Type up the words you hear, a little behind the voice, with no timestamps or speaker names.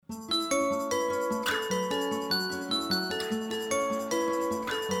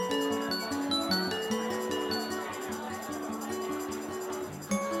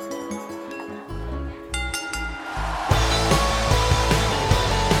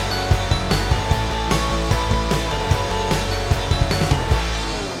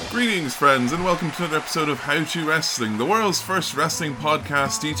Greetings, friends, and welcome to another episode of How to Wrestling, the world's first wrestling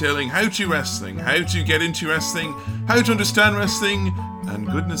podcast detailing how to wrestling, how to get into wrestling, how to understand wrestling, and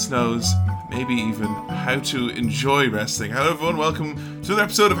goodness knows, maybe even how to enjoy wrestling. Hello everyone, welcome to another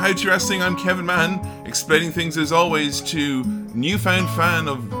episode of How to Wrestling. I'm Kevin Mann, explaining things as always to newfound fan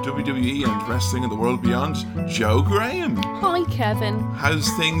of WWE and wrestling and the world beyond, Joe Graham. Hi Kevin. How's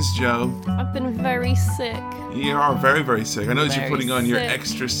things, Joe? I've been very sick. You are very, very sick. I know that you're Very putting on your sick.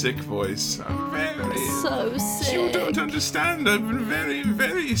 extra sick voice. I'm very... So sick. You don't understand. I've been very,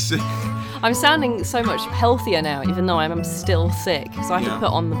 very sick. I'm sounding so much healthier now, even though I'm still sick. So I have to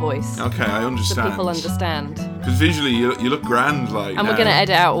put on the voice. Okay, I So understand. people understand. Because visually, you look grand, like. And we're going to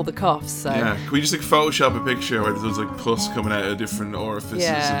edit out all the coughs, so. Yeah, can we just like Photoshop a picture where there's like pus coming out of different orifices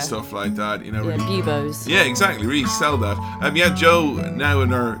Yeah. and stuff like that, you know? Yeah, Really, buboes. yeah, exactly. Really sell that. Yeah, Joe, now in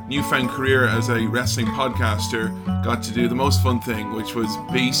her newfound career as a wrestling podcaster, got to do the most fun thing, which was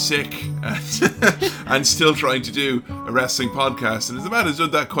be sick and still trying to do a wrestling podcast. And as the man has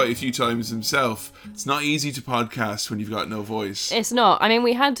done that quite a few times himself, it's not easy to podcast when you've got no voice. It's not. I mean,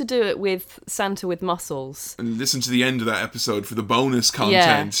 we had to do it with Santa with muscles. And listen to the end of that episode for the bonus Yeah,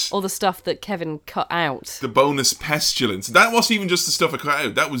 content. all the stuff that Kevin cut out. The bonus pestilence. That wasn't even just the stuff I cut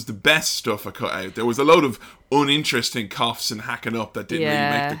out. That was the best stuff I cut out. There was a load of uninteresting coughs and hacking up that didn't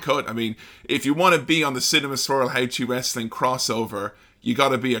really make the cut. I mean, if you want to be on the Cinema Swirl How to Wrestling crossover, you got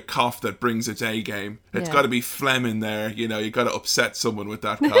to be a cough that brings its A game. It's Yeah. got to be phlegm in there. You know, you got to upset someone with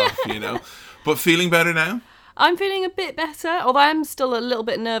that cough. You know, but feeling better now. I'm feeling a bit better, although I'm still a little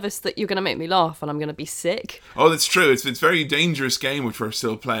bit nervous that you're going to make me laugh and I'm going to be sick. Oh, that's true. It's a very dangerous game which we're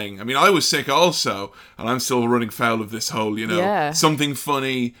still playing. I mean, I was sick also, and I'm still running foul of this whole, something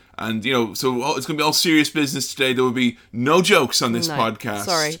funny, and, so it's going to be all serious business today. There will be no jokes on this No, podcast.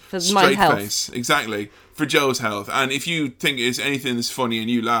 sorry, for my Straight health. face. Exactly. For Joe's health. And if you think it's anything that's funny and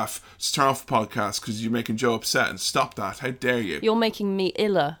you laugh, just turn off the podcast because you're making Joe upset, and stop that. How dare you? You're making me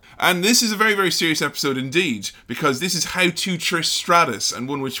iller. And this is a very, very serious episode indeed, because this is How to Trish Stratus, and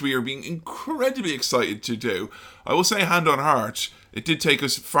one which we are being incredibly excited to do. I will say, hand on heart, it did take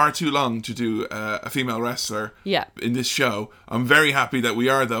us far too long to do a female wrestler in this show. I'm very happy that we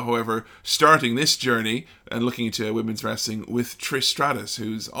are, though, however, starting this journey and looking into women's wrestling with Trish Stratus,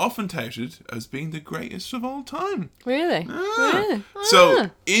 who's often touted as being the greatest of all time. Really? Really?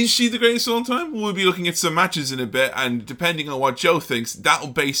 So, is she the greatest of all time? We'll be looking at some matches in a bit, and depending on what Joe thinks, that'll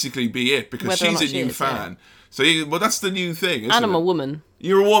basically be it, because Whether or she's not a she new is, fan. So, that's the new thing, isn't And I'm it? a woman.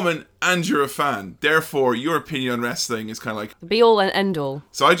 You're a woman and you're a fan. Therefore, your opinion on wrestling is kind of like... Be all and end all.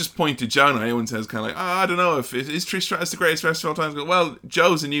 So I just point to Joe and everyone says kind of like, I don't know if is Trish Stratus the greatest wrestler of all time. I go, well,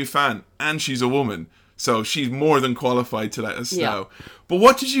 Joe's a new fan and she's a woman. So she's more than qualified to let us know. But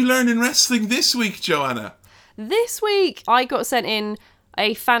what did you learn in wrestling this week, Joanna? This week, I got sent in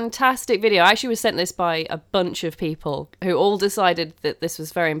a fantastic video. I actually was sent this by a bunch of people who all decided that this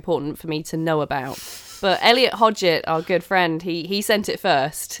was very important for me to know about. But Elliot Hodgett, our good friend, he sent it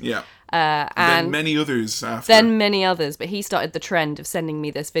first. Yeah. And then many others after. Then many others, but he started the trend of sending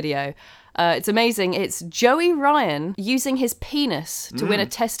me this video. It's amazing. It's Joey Ryan using his penis to win a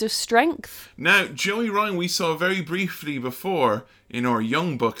test of strength. Now, Joey Ryan, we saw very briefly before in our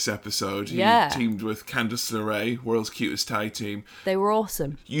Young Bucks episode. He teamed with Candice LeRae, world's cutest tag team. They were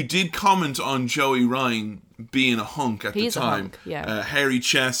awesome. You did comment on Joey Ryan being a hunk at He's the a time. hunk, yeah. Hairy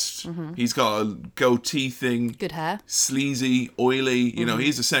chest. He's got a goatee thing. Good hair. Sleazy, oily. You know,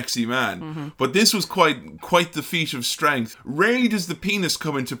 he's a sexy man. But this was quite the feat of strength. Rarely does the penis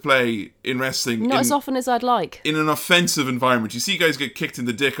come into play in wrestling. Not as often as I'd like. In an offensive environment. You see guys get kicked in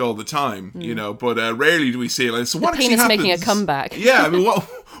the dick all the time, but rarely do we see it. So what actually Penis happens? making a comeback. Yeah, I mean,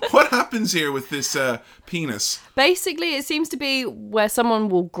 what happens here with this penis? Basically, it seems to be where someone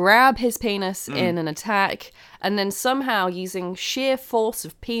will grab his penis in an attack, and then somehow, using sheer force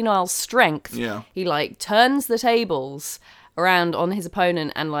of penile strength, he turns the tables around on his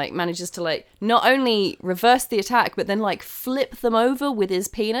opponent and manages to not only reverse the attack but then flip them over with his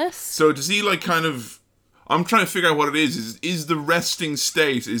penis. So does he I'm trying to figure out what it is. Is the resting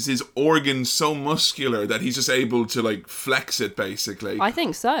state, is his organ so muscular that he's just able to flex it basically? I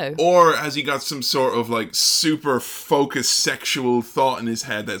think so. Or has he got some sort of super focused sexual thought in his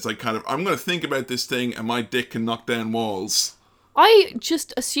head that's I'm going to think about this thing and my dick can knock down walls? I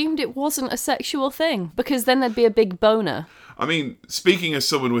just assumed it wasn't a sexual thing, because then there'd be a big boner. I mean, speaking as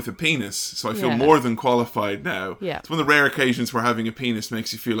someone with a penis, so I feel more than qualified now. Yeah. It's one of the rare occasions where having a penis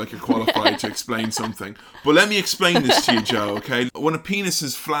makes you feel like you're qualified to explain something. But let me explain this to you, Joe, okay? When a penis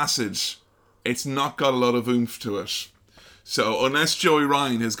is flaccid, it's not got a lot of oomph to it. So unless Joey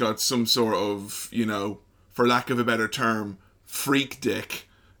Ryan has got some sort of, for lack of a better term, freak dick,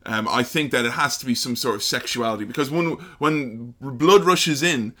 I think that it has to be some sort of sexuality, because when blood rushes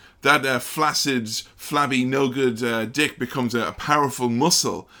in, that flaccid, flabby, no good dick becomes a powerful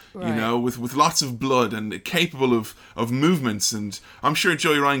muscle, right. You know, with lots of blood and capable of movements. And I'm sure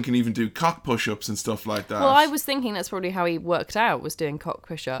Joey Ryan can even do cock push-ups and stuff like that. Well, I was thinking that's probably how he worked out, was doing cock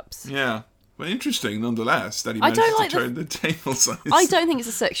push-ups. Yeah. Well, interesting nonetheless that he managed to turn the table size. I don't think it's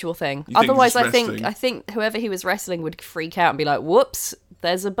a sexual thing. Otherwise, I think whoever he was wrestling would freak out and be like, "Whoops,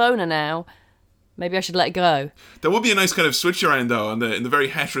 there's a boner now. Maybe I should let it go." There would be a nice kind of switch around though, in the very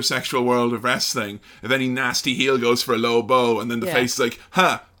heterosexual world of wrestling. If any nasty heel goes for a low blow, and then the face is like,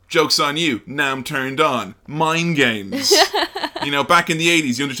 "Ha, joke's on you. Now I'm turned on. Mind games." You know, back in the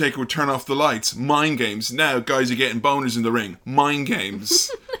 80s, The Undertaker would turn off the lights. Mind games. Now guys are getting boners in the ring. Mind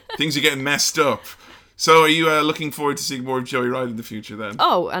games. Things are getting messed up. So are you looking forward to seeing more of Joey Ryan in the future then?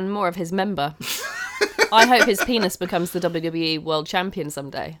 Oh, and more of his member. I hope his penis becomes the WWE World Champion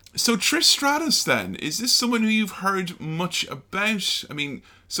someday. So Trish Stratus then, is this someone who you've heard much about? I mean,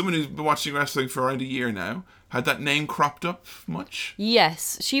 someone who's been watching wrestling for around a year now. Had that name cropped up much?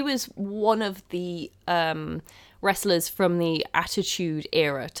 Yes, she was one of the wrestlers from the Attitude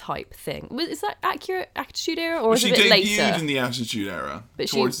Era type thing. Is that accurate? Attitude Era, or was it a bit later? She debuted in the Attitude Era, but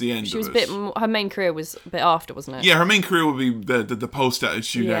towards the end. She was a bit. Her main career was a bit after, wasn't it? Yeah, her main career would be the post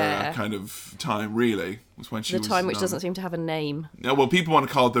Attitude Era kind of time. Really, was when she was the time which doesn't seem to have a name. No, well, people want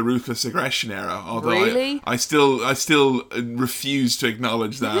to call it the Ruthless Aggression Era. Although really? I still refuse to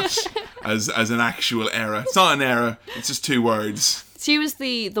acknowledge that as an actual era. It's not an era. It's just two words. She was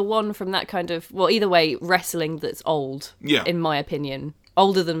the one from that kind of, well, either way, wrestling that's old, in my opinion.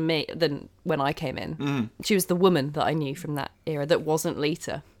 Older than when I came in. Mm. She was the woman that I knew from that era that wasn't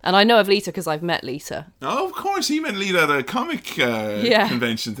Lita. And I know of Lita because I've met Lita. Oh, of course, you met Lita at a comic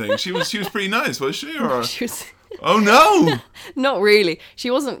convention thing. She was pretty nice, was she? Or... She was... Oh no! Not really. She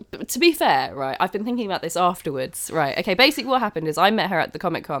wasn't. To be fair, right, I've been thinking about this afterwards. Right, okay, basically what happened is I met her at the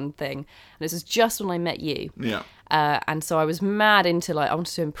Comic-Con thing, and this was just when I met you. Yeah. And so I was mad into, like, I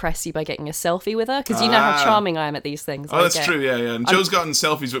wanted to impress you by getting a selfie with her, because you know how charming I am at these things. Oh, that's true, yeah. And Joe's gotten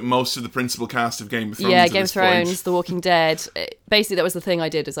selfies with most of the principal cast of Game of Thrones. Yeah, Game of Thrones, The Walking Dead. Basically, that was the thing I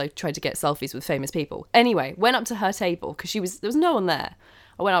did, is I tried to get selfies with famous people. Anyway, went up to her table, because there was no one there.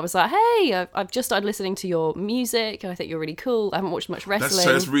 When I was like, hey, I've just started listening to your music, and I think you're really cool. I haven't watched much wrestling.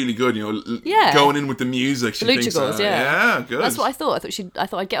 That's really good, you know. Going in with the music. The Luchagors, yeah, good. That's what I thought. I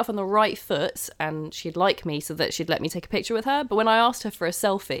thought I'd get off on the right foot, and she'd like me, so that she'd let me take a picture with her. But when I asked her for a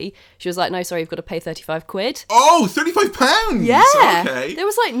selfie, she was like, no, sorry, you've got to pay £35. Oh, £35? Yeah. Okay. There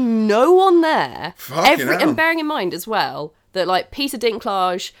was like no one there. Fucking hell. And bearing in mind as well that like Peter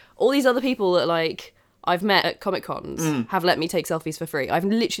Dinklage, all these other people that like I've met at Comic-Cons have let me take selfies for free. I've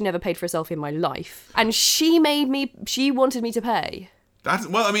literally never paid for a selfie in my life. And she wanted me to pay.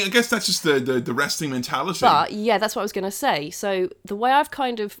 Well, I mean, I guess that's just the wrestling mentality. But, yeah, that's what I was going to say. So the way I've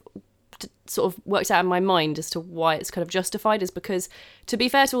kind of sort of worked out in my mind as to why it's kind of justified is because, to be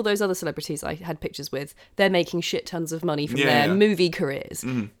fair to all those other celebrities I had pictures with, they're making shit tons of money from their movie careers.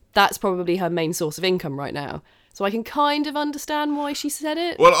 Mm-hmm. That's probably her main source of income right now. So I can kind of understand why she said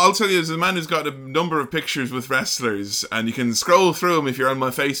it. Well, I'll tell you, as a man who's got a number of pictures with wrestlers, and you can scroll through them if you're on my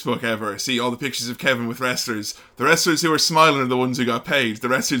Facebook ever, see all the pictures of Kevin with wrestlers. The wrestlers who are smiling are the ones who got paid. The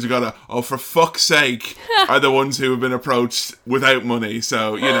wrestlers who got oh, for fuck's sake, are the ones who have been approached without money.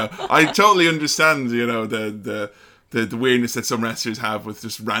 So, you know, I totally understand, you know, the weirdness that some wrestlers have with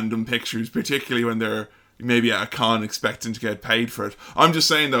just random pictures, particularly when they're maybe at a con expecting to get paid for it. I'm just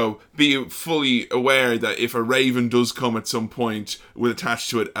saying though, be fully aware that if a Raven does come at some point with attached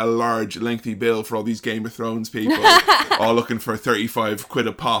to it a large lengthy bill for all these Game of Thrones people all looking for 35 quid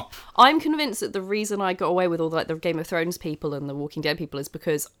a pop. I'm convinced that the reason I got away with all like the Game of Thrones people and the Walking Dead people is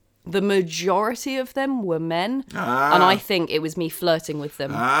because the majority of them were men, and I think it was me flirting with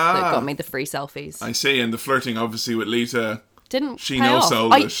them that got me the free selfies. I see, and the flirting obviously with Lita didn't she pay off.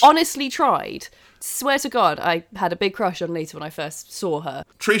 no-sold I it. honestly tried. Swear to God, I had a big crush on Lita when I first saw her.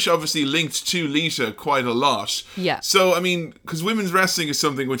 Trish obviously linked to Lita quite a lot. Yeah. So, I mean, because women's wrestling is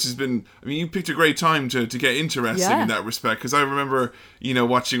something which has been... I mean, you picked a great time to get into wrestling in that respect. Because I remember, you know,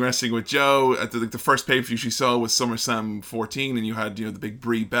 watching wrestling with Joe at the first pay-per-view she saw was SummerSlam 14. And you had, you know, the big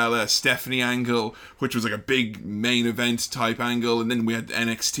Brie Bella, Stephanie angle, which was like a big main event type angle. And then we had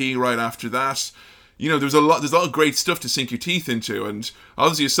NXT right after that. You know, there's a lot of great stuff to sink your teeth into, and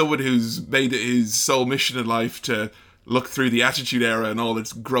obviously as someone who's made it his sole mission in life to look through the Attitude Era and all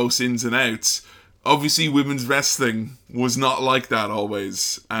its gross ins and outs, obviously women's wrestling was not like that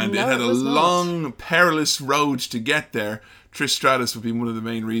always, and it had a long, perilous road to get there, Trish Stratus would be one of the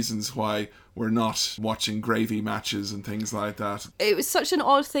main reasons why we're not watching gravy matches and things like that. It was such an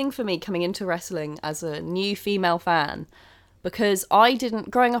odd thing for me coming into wrestling as a new female fan, because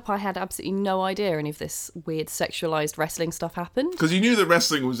growing up I had absolutely no idea any of this weird sexualized wrestling stuff happened. Because you knew that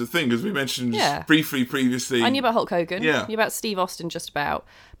wrestling was a thing, because we mentioned briefly previously. I knew about Hulk Hogan, I knew about Steve Austin just about,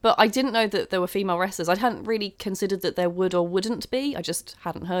 but I didn't know that there were female wrestlers. I hadn't really considered that there would or wouldn't be, I just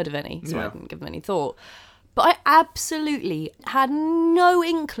hadn't heard of any, so I hadn't given any thought. But I absolutely had no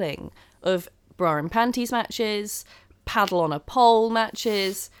inkling of bra and panties matches, paddle on a pole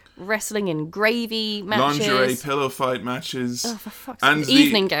matches, wrestling in gravy matches, lingerie pillow fight matches, for fuck's sake.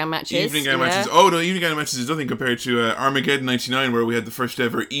 Evening gown matches. Matches. Oh no, evening gown matches is nothing compared to Armageddon '99, where we had the first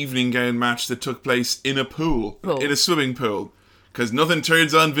ever evening gown match that took place in a pool. In a swimming pool, because nothing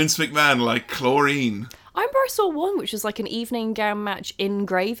turns on Vince McMahon like chlorine. I remember I saw one which was like an evening gown match in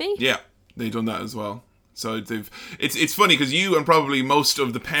gravy. Yeah, they've done that as well. So it's funny because you and probably most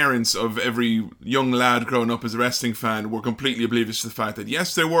of the parents of every young lad growing up as a wrestling fan were completely oblivious to the fact that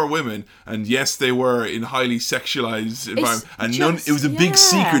yes, there were women, and yes, they were in highly sexualized environment, and it was a big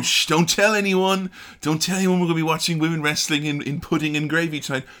secret. Shh, don't tell anyone. Don't tell anyone we're going to be watching women wrestling in pudding and gravy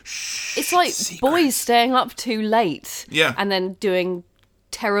tonight. Shh, it's like secret. Boys staying up too late, and then doing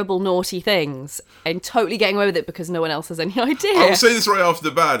terrible naughty things and totally getting away with it because no one else has any idea. I'll say this right off the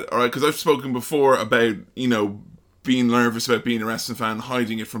bat, alright, because I've spoken before about, being nervous about being a wrestling fan,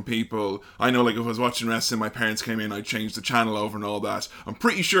 hiding it from people. I know, like, if I was watching wrestling, my parents came in, I'd change the channel over and all that. I'm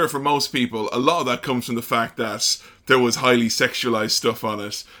pretty sure for most people, a lot of that comes from the fact that there was highly sexualized stuff on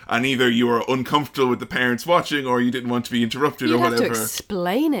it, and either you were uncomfortable with the parents watching, or you didn't want to be interrupted, or whatever. You have to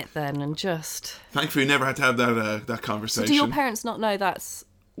explain it then, and just... Thankfully, you never had to have that conversation. So do your parents not know that's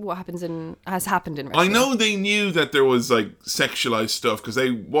what has happened in wrestling? I know they knew that there was like sexualized stuff because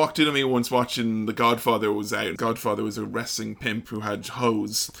they walked into me once watching The Godfather was out. Godfather was a wrestling pimp who had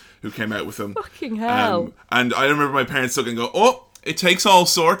hoes who came out with him. Fucking hell. And I remember my parents looking and go, oh, it takes all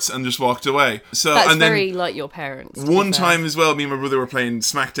sorts, and just walked away. So that's and then very like your parents. One time as well, me and my brother were playing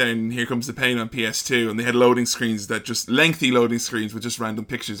SmackDown Here Comes the Pain on PS2, and they had loading screens lengthy loading screens with just random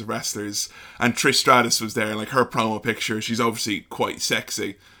pictures of wrestlers. And Trish Stratus was there, and like her promo picture, she's obviously quite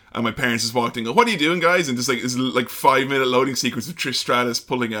sexy. And my parents just walked in and go, what are you doing, guys? And just like this like 5-minute loading sequence of Trish Stratus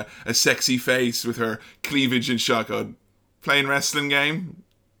pulling a sexy face with her cleavage in shot, going, playing wrestling game?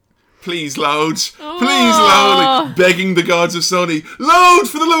 Please load. Please load. Like, begging the gods of Sony, load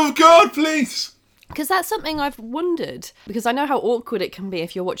for the love of God, please. Because that's something I've wondered. Because I know how awkward it can be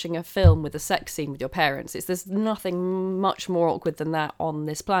if you're watching a film with a sex scene with your parents. There's nothing much more awkward than that on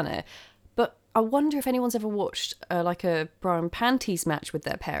this planet. But I wonder if anyone's ever watched like a bra and panties match with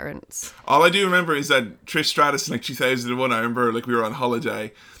their parents. All I do remember is that Trish Stratus in like 2001, I remember like we were on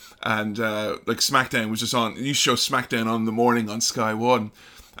holiday and like SmackDown was just on. You show SmackDown on in the morning on Sky One.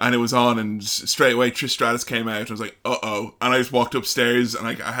 And it was on, and straight away Trish Stratus came out. I was like, uh-oh. And I just walked upstairs, and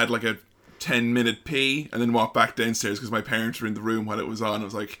I had like a 10-minute pee, and then walked back downstairs because my parents were in the room while it was on. I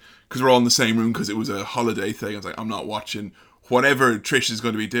was like, because we're all in the same room because it was a holiday thing. I was like, I'm not watching whatever Trish is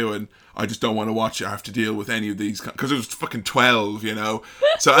going to be doing. I just don't want to watch it. I have to deal with any of these, because it was fucking 12, you know.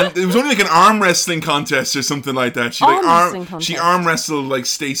 So and it was only like an arm wrestling contest or something like that. She arm wrestled like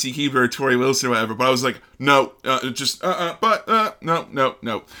Stacy Keibler or Tori Wilson or whatever. But I was like, no, no.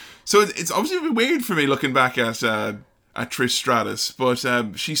 So it's obviously a bit weird for me looking back at Trish Stratus,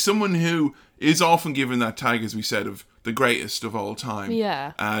 but she's someone who is often given that tag, as we said, of the greatest of all time.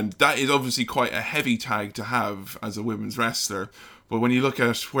 Yeah. And that is obviously quite a heavy tag to have as a women's wrestler. But when you look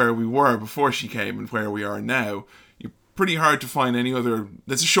at where we were before she came and where we are now, you're pretty hard to find any other...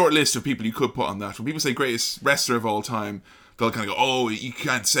 There's a short list of people you could put on that. When people say greatest wrestler of all time, they'll kind of go, oh, you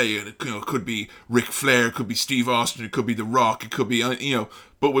can't say it. You know, it could be Ric Flair, it could be Steve Austin, it could be The Rock, it could be, you know...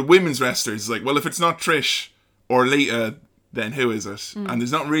 But with women's wrestlers, it's like, well, if it's not Trish or Lita, then who is it? And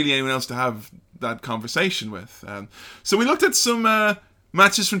there's not really anyone else to have that conversation with. So we looked at some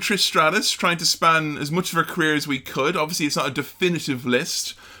matches from Trish Stratus, trying to span as much of her career as we could. Obviously, it's not a definitive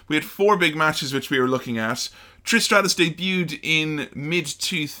list. We had 4 big matches which we were looking at. Trish Stratus debuted in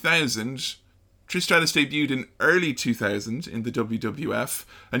mid-2000. Trish Stratus debuted in early 2000 in the WWF,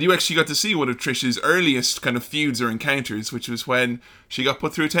 and you actually got to see one of Trish's earliest kind of feuds or encounters, which was when she got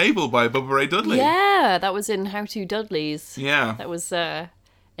put through a table by Bubba Ray Dudley. Yeah, that was in How To Dudleys. Yeah. That was an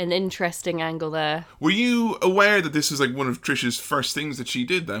interesting angle there. Were you aware that this was like one of Trish's first things that she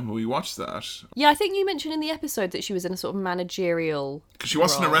did then when we watched that? Yeah, I think you mentioned in the episode that she was in a sort of managerial because she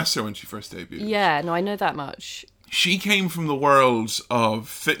wasn't a wrestler when she first debuted. Yeah, no, I know that much. She came from the world of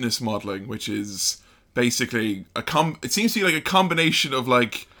fitness modeling, which is basically it seems to be like a combination of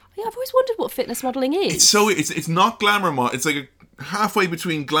like Yeah, I've always wondered what fitness modelling is. It's not glamour mod. It's like halfway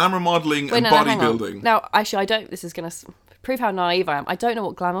between glamour modelling and bodybuilding. Now, actually, I don't. This is going to prove how naive I am. I don't know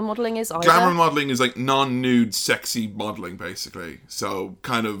what glamour modelling is either. Glamour modelling is like non-nude, sexy modelling, basically. So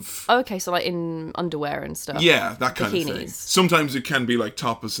kind of... Okay, so like in underwear and stuff. Yeah, that kind Bikinis. of thing. Sometimes it can be like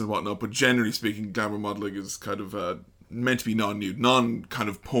topless and whatnot, but generally speaking, glamour modelling is kind of meant to be non-nude, kind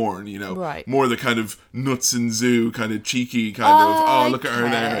of porn, you know. Right. More the kind of nuts and zoo, kind of cheeky, kind of, look at her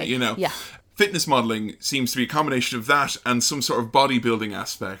there, you know. Yeah. Fitness modelling seems to be a combination of that and some sort of bodybuilding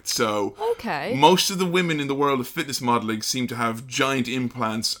aspect. So most of the women in the world of fitness modelling seem to have giant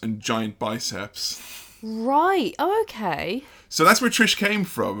implants and giant biceps. Right, okay. So that's where Trish came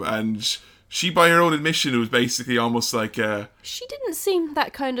from, and she, by her own admission, it was basically almost like... She didn't seem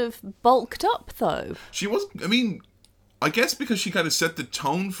that kind of bulked up, though. She wasn't... I mean, I guess because she kind of set the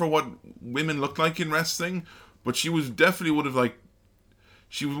tone for what women look like in wrestling, but she was definitely would have, like...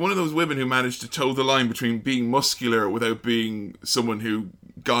 She was one of those women who managed to toe the line between being muscular without being someone who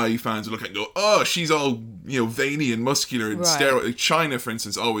guy fans would look at and go, oh, she's all, you know, veiny and muscular and steroid. Like China, for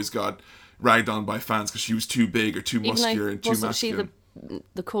instance, always got ragged on by fans because she was too big or too muscular and too masculine. Wasn't she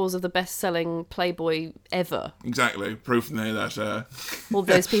the cause of the best-selling Playboy ever? Exactly. Proof there that all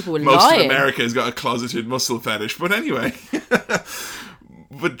those people were most lying. Most of America has got a closeted muscle fetish. But anyway...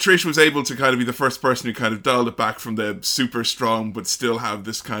 But Trish was able to kind of be the first person who kind of dialed it back from the super strong but still have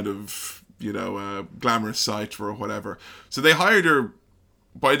this kind of, you know, glamorous side or whatever. So they hired her,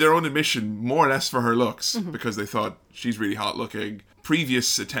 by their own admission, more or less for her looks, because they thought she's really hot looking.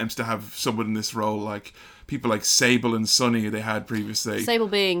 Previous attempts to have someone in this role, like people like Sable and Sunny they had previously. Sable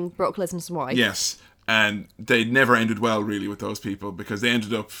being Brock Lesnar's wife. Yes. And they never ended well, really, with those people, because they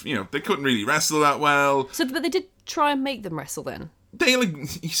ended up, you know, they couldn't really wrestle that well. So, but they did try and make them wrestle then? They,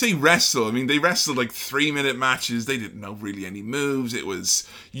 like, you say wrestle, I mean, they wrestled like 3-minute matches. They didn't know really any moves. It was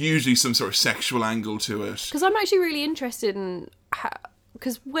usually some sort of sexual angle to it. Because I'm actually really interested in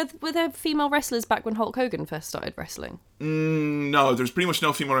because were there female wrestlers back when Hulk Hogan first started wrestling? No, there's pretty much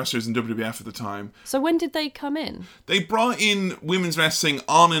no female wrestlers in WWF at the time. So when did they come in? They brought in women's wrestling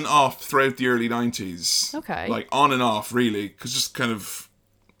on and off throughout the early 90s. Okay. Like, on and off, really. Because just kind of...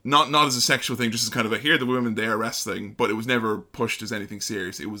 Not as a sexual thing, just as kind of here are the women there wrestling, but it was never pushed as anything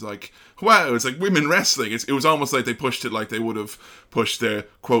serious. It was like, wow, it's like women wrestling. It was almost like they pushed it like they would have pushed the,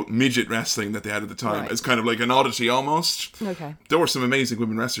 quote, midget wrestling that they had at the time, as kind of like an oddity almost. Okay. There were some amazing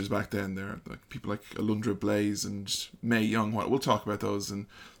women wrestlers back then. There were like people like Alundra Blaze and Mae Young. We'll talk about those in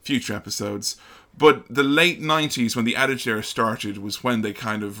future episodes. But the late 90s, when the Attitude Era started, was when they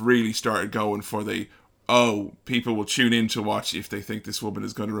kind of really started going for the... people will tune in to watch if they think this woman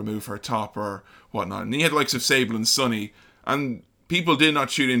is going to remove her top or whatnot. And he had the likes of Sable and Sunny, and people did not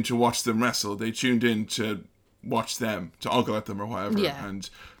tune in to watch them wrestle. They tuned in to watch them, to ogle at them or whatever. Yeah. And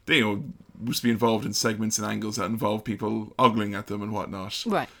they, you know, must be involved in segments and angles that involve people ogling at them and whatnot.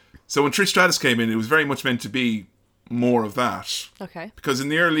 Right. So when Trish Stratus came in, it was very much meant to be more of that. Okay. Because in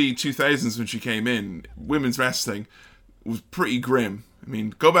the early 2000s when she came in, women's wrestling was pretty grim. I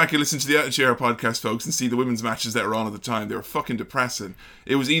mean, go back and listen to the Attitude Era podcast, folks, and see the women's matches that were on at the time. They were fucking depressing.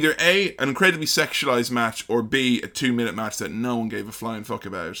 It was either A, an incredibly sexualized match, or B, a 2-minute match that no one gave a flying fuck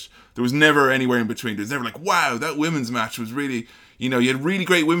about. There was never anywhere in between. There was never like, wow, that women's match was really... You know, you had really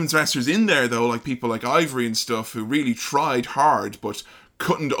great women's wrestlers in there, though, like people like Ivory and stuff, who really tried hard, but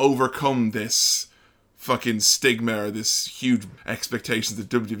couldn't overcome this fucking stigma or this huge expectations of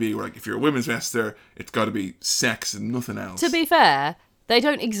WWE where, like, if you're a women's wrestler, it's got to be sex and nothing else. To be fair... They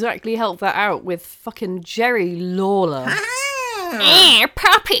don't exactly help that out with fucking Jerry Lawler.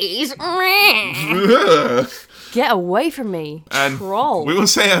 Puppies! Get away from me, and troll. We will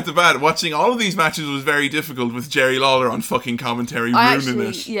say at the bat, watching all of these matches was very difficult with Jerry Lawler on fucking commentary ruining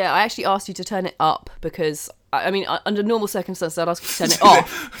it. Yeah, I actually asked you to turn it up because, I mean, under normal circumstances, I'd ask you to turn it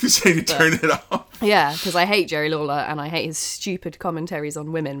off. You say to turn it off? Yeah, because I hate Jerry Lawler and I hate his stupid commentaries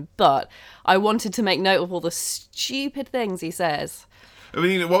on women, but I wanted to make note of all the stupid things he says. I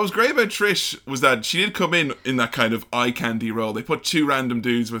mean, what was great about Trish was that she did come in that kind of eye candy role. They put 2 random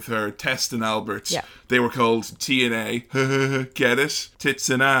dudes with her, Test and Albert. Yeah. They were called TNA. Get it? Tits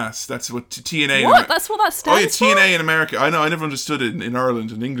and ass. That's what TNA... What? That's what that stands for? Oh, yeah, TNA in America. I know, I never understood it in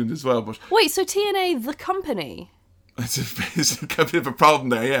Ireland and England as well, but... Wait, so TNA, the company? It's a bit of a problem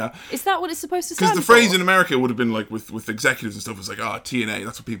there, yeah. Is that what it's supposed to stand for? Because the phrase in America would have been like, with executives and stuff, was like, TNA,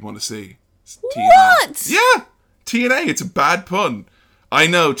 that's what people want to see. What? Yeah! TNA, it's a bad pun. I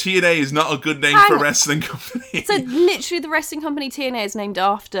know, TNA is not a good name for a wrestling company. So literally the wrestling company TNA is named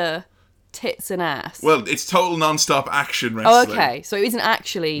after tits and ass? Well, it's total non-stop action wrestling. Oh, okay. So it isn't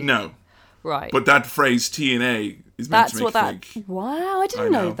actually... No. Right. But that phrase TNA is meant to make you think. Wow, I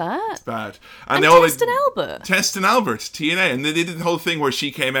didn't know that. It's bad. And Test and Albert. Test and Albert, TNA. And they did the whole thing where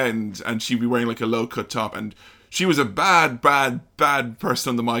she came out and she'd be wearing like a low-cut top. And she was a bad person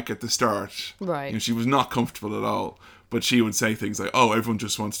on the mic at the start. Right. You know, she was not comfortable at all. But she would say things like, oh, everyone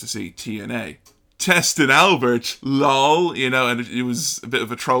just wants to see TNA. Test and Albert, lol, you know, and it was a bit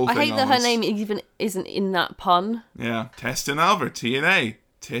of a troll thing. I hate that her name even isn't in that pun. Yeah, Test and Albert, TNA,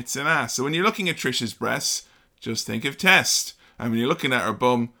 tits and ass. So when you're looking at Trish's breasts, just think of Test. And when you're looking at her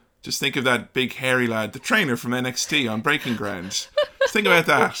bum, just think of that big hairy lad, the trainer from NXT on Breaking Ground. Just think about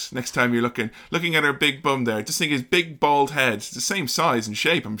that next time you're looking at her big bum there. Just think of his big bald head. It's the same size and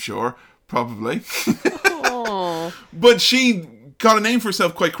shape, I'm sure. Probably. But she got a name for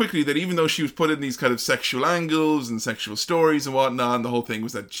herself quite quickly, that even though she was put in these kind of sexual angles and sexual stories and whatnot, and the whole thing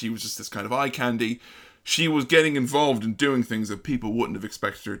was that she was just this kind of eye candy, she was getting involved in doing things that people wouldn't have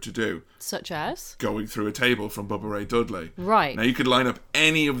expected her to do. Such as? Going through a table from Bubba Ray Dudley. Right. Now, you could line up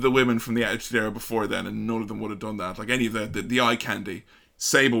any of the women from the Attitude Era before then, and none of them would have done that. Like any of the eye candy.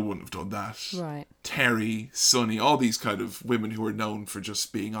 Sable wouldn't have done that. Right. Terry, Sunny, all these kind of women who are known for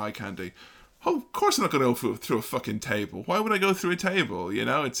just being eye candy. Oh, of course I'm not going to go through a fucking table. Why would I go through a table? You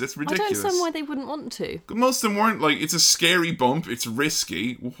know, it's ridiculous. I don't understand why they wouldn't want to. Most of them weren't. Like, it's a scary bump. It's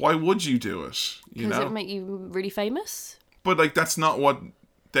risky. Why would you do it? Because it would make you really famous? But, like, that's not what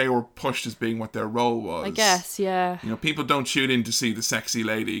they were pushed as being what their role was. I guess, yeah. You know, people don't tune in to see the sexy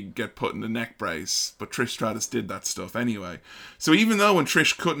lady get put in the neck brace, but Trish Stratus did that stuff anyway. So even though when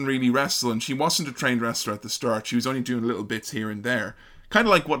Trish couldn't really wrestle, and she wasn't a trained wrestler at the start, she was only doing little bits here and there. Kind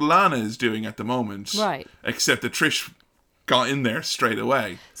of like what Lana is doing at the moment. Right. Except that Trish got in there straight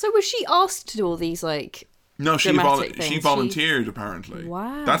away. So was she asked to do all these, like, no, she volunteered, apparently.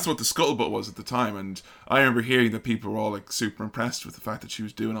 Wow. That's what the scuttlebutt was at the time. And I remember hearing that people were all, like, super impressed with the fact that she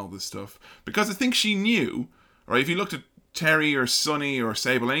was doing all this stuff. Because I think she knew, right, if you looked at Terry or Sunny or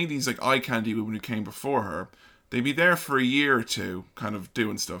Sable, any of these, like, eye candy women who came before her, they'd be there for a year or two, kind of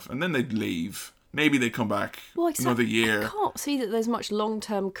doing stuff. And then they'd leave. Maybe they come back another year. I can't see that there's much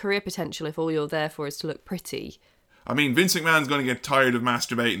long-term career potential if all you're there for is to look pretty. I mean, Vince McMahon's going to get tired of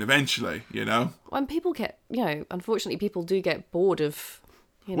masturbating eventually, you know? When people get, unfortunately people do get bored of,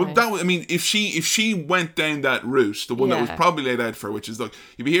 Well, if she went down that route, the one that was probably laid out for her, which is, look,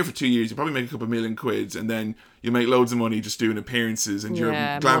 you'll be here for 2 years, you'll probably make a couple million quid, and then you'll make loads of money just doing appearances, and your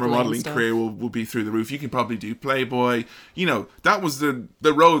glamour modelling career will be through the roof. You can probably do Playboy. You know, that was the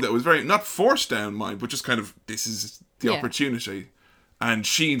road that was very, not forced down mine, but just kind of, this is the opportunity. And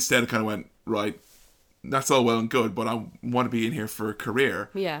she instead kind of went, right, that's all well and good, but I want to be in here for a career.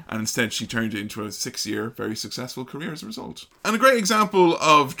 Yeah. And instead she turned it into a 6-year, very successful career as a result. And a great example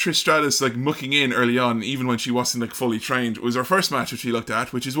of Trish Stratus, like, mucking in early on, even when she wasn't, like, fully trained, was her first match which we looked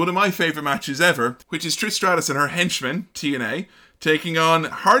at, which is one of my favourite matches ever, which is Trish Stratus and her henchman, TNA, taking on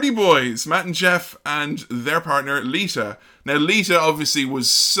Hardy Boys, Matt and Jeff, and their partner, Lita. Now, Lita obviously was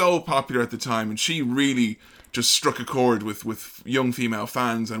so popular at the time, and she really just struck a chord with young female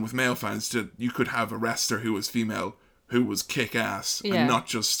fans and with male fans that you could have a wrestler who was female, who was kick-ass, and not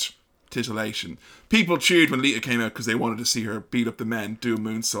just titillation. People cheered when Lita came out because they wanted to see her beat up the men, do a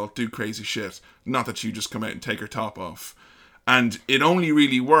moonsault, do crazy shit. Not that you just come out and take her top off. And it only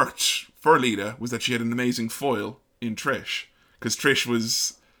really worked for Lita was that she had an amazing foil in Trish. Because Trish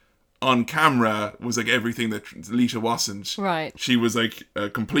was, on camera, was like everything that Lita wasn't. Right. She was like a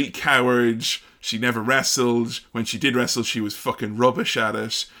complete coward. She never wrestled. When she did wrestle, she was fucking rubbish at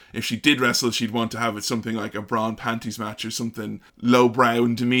it. If she did wrestle, she'd want to have it something like a bra and panties match or something lowbrow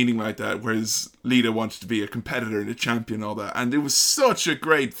and demeaning like that, whereas Lita wanted to be a competitor and a champion and all that. And it was such a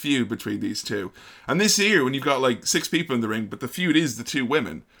great feud between these two. And this year, when you've got like 6 people in the ring, but the feud is the 2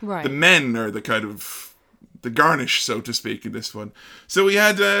 women. Right. The men are the kind of the garnish, so to speak, in this one. So we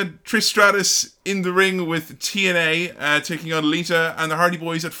had Trish Stratus in the ring with TNA taking on Lita and the Hardy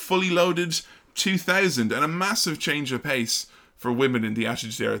Boys at Fully Loaded 2000, and a massive change of pace for women in the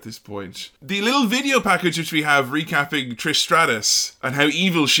Attitude Era at this point. The little video package which we have recapping Trish Stratus and how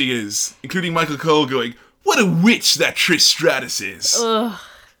evil she is, including Michael Cole going, "What a witch that Trish Stratus is. Ugh.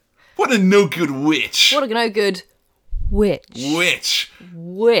 What a no-good witch. What a no-good witch.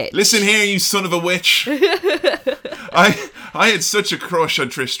 Witch. Listen here, you son of a witch." I had such a crush on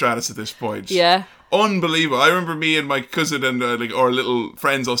Trish Stratus at this point. Yeah. Unbelievable. I remember me and my cousin and our little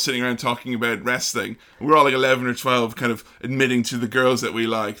friends all sitting around talking about wrestling. We were all like 11 or 12, kind of admitting to the girls that we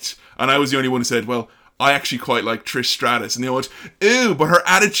liked. And I was the only one who said, well, I actually quite like Trish Stratus. And they all went, ew, but her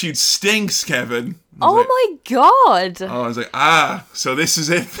attitude stinks, Kevin. My God. I was like, so this is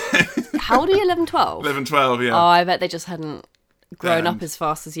it then. How old are you, 11, 12? 11, 12, yeah. Oh, I bet they just hadn't grown up as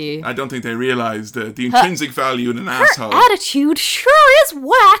fast as you. I don't think they realised the intrinsic value in an asshole. Her attitude sure is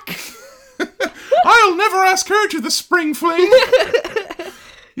whack. I'll never ask her to the spring fling.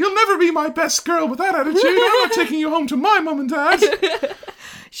 You'll never be my best girl with that attitude. I'm not taking you home to my mum and dad.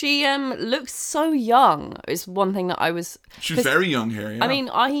 She looks so young, is one thing that I was... She's very young here, yeah. I mean,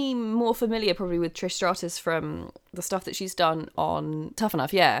 I'm more familiar probably with Trish Stratus from the stuff that she's done on Tough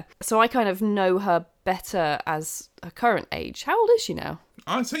Enough, yeah. So I kind of know her better as her current age. How old is she now?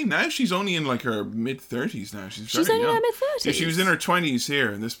 I'd say now she's only in like her mid-30s now. She's only young. in her mid-30s? Yeah, she was in her 20s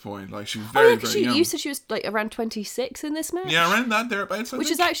here at this point. Like, she was very young. You said she was like around 26 in this match? Yeah, around that, thereabouts,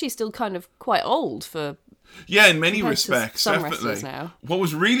 Which is actually still kind of quite old for... Yeah, in many respects, some definitely. Now. What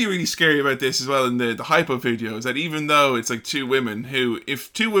was really, really scary about this as well in the hypo video is that even though it's like two women who,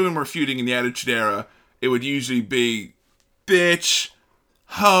 if two women were feuding in the Attitude Era, it would usually be, bitch,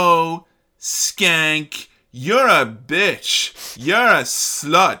 hoe, skank, you're a bitch, you're a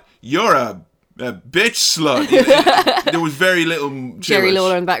slut, you're a bitch slut. There was very little Jerry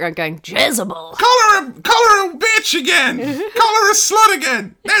Lawler in the background going, Jezebel. Call her a bitch again. Call her a slut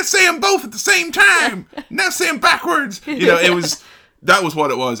again. Now say them both at the same time. Now say them backwards. You know, that was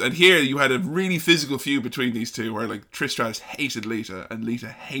what it was. And here you had a really physical feud between these two where like Trish Stratus hated Lita and Lita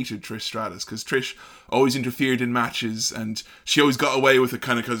hated Trish Stratus because Trish always interfered in matches and she always got away with it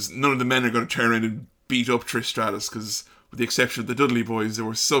kind of because none of the men are going to turn around and beat up Trish Stratus because with the exception of the Dudley Boys, there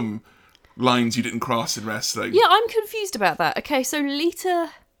were some lines you didn't cross in wrestling. Yeah, I'm confused about that. Okay, so Lita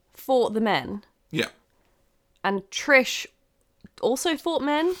fought the men. Yeah. And Trish also fought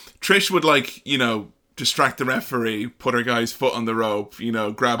men? Trish would, like, you know, distract the referee, put her guy's foot on the rope, you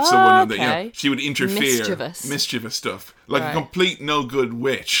know, grab someone. Okay. And she would interfere. Mischievous stuff. Like a complete no-good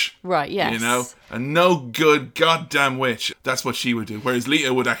witch. Right, yes. You know? A no-good goddamn witch. That's what she would do. Whereas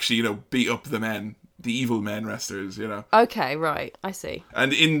Lita would actually, you know, beat up the men. The evil men wrestlers, you know. Okay, right. I see.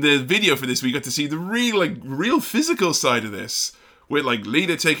 And in the video for this, we got to see the real physical side of this. With, like,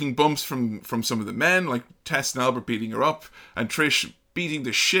 Lita taking bumps from some of the men, like Tess and Albert beating her up, and Trish beating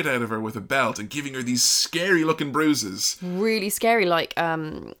the shit out of her with a belt and giving her these scary-looking bruises. Really scary, like,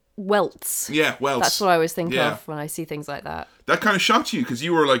 welts. Yeah, welts. That's what I always think of when I see things like that. That kind of shocked you, because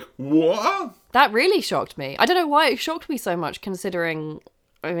you were like, what? That really shocked me. I don't know why it shocked me so much, considering...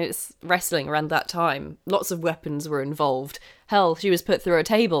 I mean, it's wrestling around that time. Lots of weapons were involved. Hell, she was put through a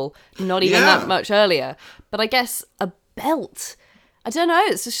table not even that much earlier. But I guess a belt... I don't know,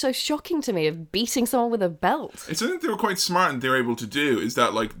 it's just so shocking to me of beating someone with a belt. It's something they were quite smart and they were able to do, is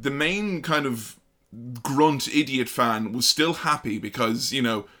that, like, the main kind of grunt idiot fan was still happy because, you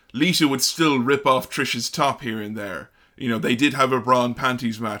know, Lita would still rip off Trish's top here and there. You know, they did have a bra and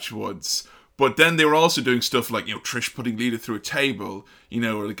panties match once. But then they were also doing stuff like, you know, Trish putting Lita through a table, you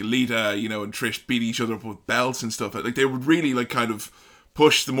know, or like Lita, you know, and Trish beat each other up with belts and stuff. Like, they would really, like, kind of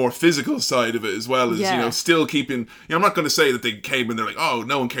push the more physical side of it as well as, you know, still keeping... You know, I'm not going to say that they came and they're like, oh,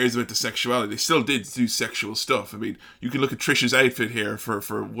 no one cares about the sexuality. They still did do sexual stuff. I mean, you can look at Trish's outfit here for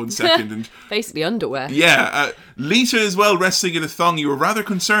 1 second and... Basically underwear. Yeah. Lita as well, wrestling in a thong you were rather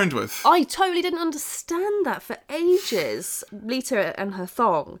concerned with. I totally didn't understand that for ages, Lita and her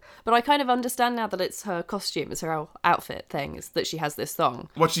thong. But I kind of understand now that it's her costume, it's her outfit thing, is that she has this thong.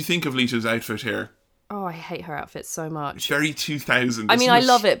 What do you think of Lita's outfit here? Oh, I hate her outfit so much. It's very 2000. I mean, I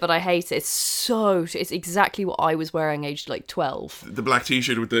love it, but I hate it. It's exactly what I was wearing aged like 12. The black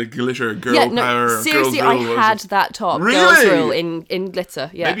t-shirt with the glitter, power. Seriously, girls rule, I had that top. Really? Girls rule in glitter,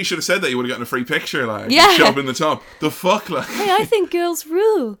 yeah. Maybe you should have said that, you would have gotten a free picture, like. Yeah. Shoving the top. The fuck, like. Hey, I think girls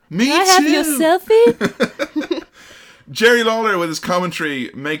rule. Me Can I have your selfie? Jerry Lawler with his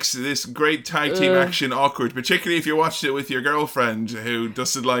commentary makes this great tag team action awkward, particularly if you watched it with your girlfriend who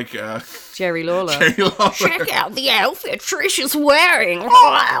doesn't like Jerry Lawler. Check out the outfit Trish is wearing.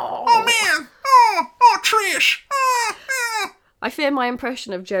 Oh man! Oh Trish! I fear my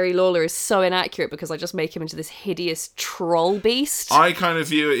impression of Jerry Lawler is so inaccurate because I just make him into this hideous troll beast. I kind of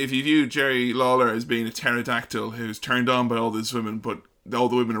view it, if you view Jerry Lawler as being a pterodactyl who's turned on by all these women, but all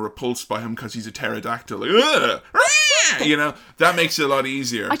the women are repulsed by him because he's a pterodactyl. Like, ugh! You know, that makes it a lot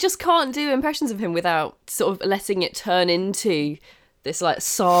easier. I just can't do impressions of him without sort of letting it turn into this, like,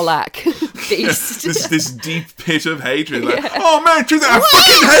 Sarlacc beast. this deep pit of hatred. Like, oh man, I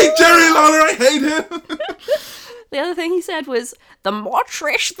fucking hate Jerry Lawler, I hate him. The other thing he said was, the more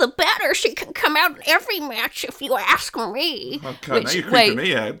Trish, the better. She can come out in every match if you ask me. Okay, now you're creeping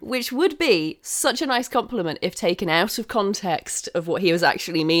me out. Which would be such a nice compliment if taken out of context of what he was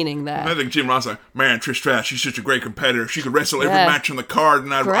actually meaning there. I think Jim Ross like, man, Trish Stratus, she's such a great competitor. She could wrestle every match on the card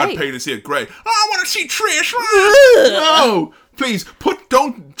and I'd pay to see it. Great. Oh, I want to see Trish. No! Please,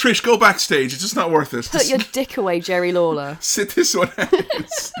 don't, Trish, go backstage. It's just not worth it. Put your dick away, Jerry Lawler. Sit this one out.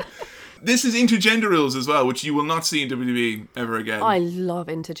 This is intergender rules as well, which you will not see in WWE ever again. I love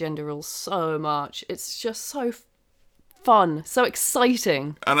intergender rules so much. It's just so fun, so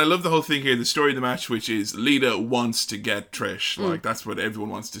exciting. And I love the whole thing here, the story of the match, which is Lita wants to get Trish. Like, that's what everyone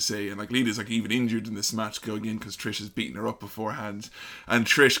wants to see. And, like, Lita's, like, even injured in this match going in because Trish has beaten her up beforehand. And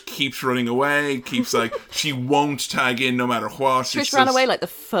Trish keeps running away, keeps, like, she won't tag in no matter what. Trish ran away, like, the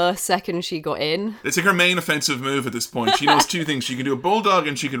first second she got in. It's, like, her main offensive move at this point. She knows two things. She can do a bulldog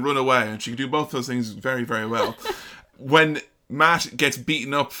and she can run away. And she can do both those things very, very well. When Matt gets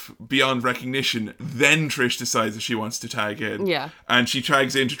beaten up beyond recognition, then Trish decides that she wants to tag in. Yeah. And she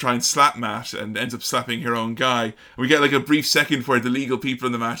tags in to try and slap Matt and ends up slapping her own guy. And we get like a brief second where the legal people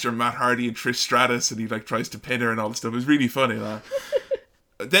in the match are Matt Hardy and Trish Stratus, and he like tries to pin her and all this stuff. It was really funny, that.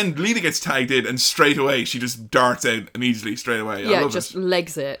 Then Lita gets tagged in and straight away she just darts out immediately straight away. Yeah, just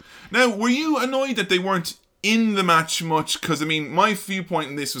legs it. Now, were you annoyed that they weren't in the match much? Because, I mean, my viewpoint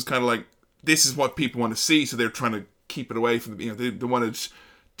in this was kind of like, this is what people want to see, so they're trying to keep it away from them. They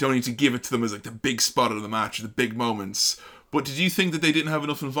don't need to give it to them as like the big spot of the match, the big moments. But did you think that they didn't have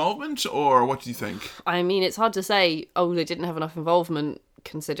enough involvement, or what do you think? I mean, it's hard to say, they didn't have enough involvement,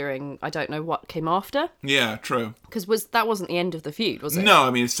 considering I don't know what came after. Yeah, true. Because that wasn't the end of the feud, was it? No, I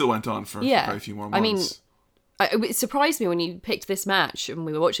mean, it still went on for quite a few more months. I mean, it surprised me when you picked this match and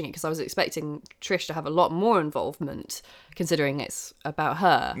we were watching it, because I was expecting Trish to have a lot more involvement, considering it's about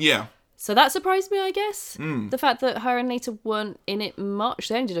her. Yeah. So that surprised me, I guess. The fact that her and Lita weren't in it much.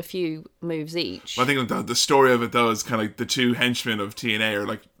 They only did a few moves each. I think the story of it, though, is kind of like the two henchmen of TNA are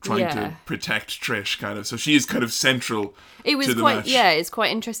like trying to protect Trish, kind of. So she is kind of central to the match. Yeah, it's quite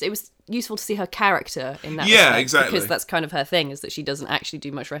interesting. It was useful to see her character in that respect, exactly. Because that's kind of her thing, is that she doesn't actually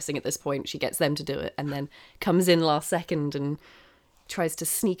do much wrestling at this point. She gets them to do it and then comes in last second and tries to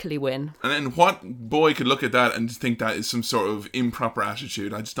sneakily win. And then what boy could look at that and think that is some sort of improper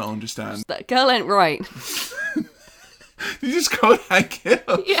attitude? I just don't understand. That girl ain't right. Did you just call Hank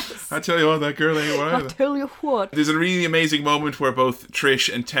Hill? Yes. I tell you what, that girl ain't right. I tell you what. There's a really amazing moment where both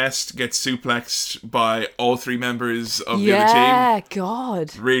Trish and Test get suplexed by all three members of the other team. Yeah,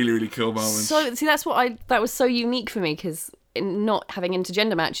 God. Really, really cool moment. So, see, that was so unique for me, because in not having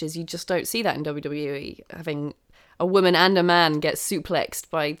intergender matches, you just don't see that in WWE, having a woman and a man get suplexed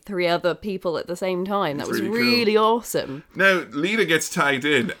by three other people at the same time. That was really awesome. Now, Lita gets tagged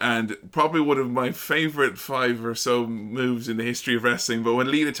in, and probably one of my favourite 5 or so moves in the history of wrestling, but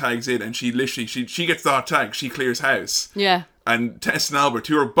when Lita tags in and she literally, she gets the hot tag, she clears house. Yeah. And Tess and Albert,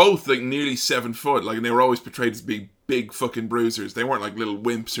 who are both like nearly 7 foot, like, and they were always portrayed as being big fucking bruisers. They weren't like little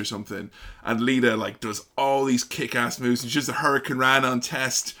wimps or something. And Lita like does all these kick-ass moves, and she does the Hurricane Rana on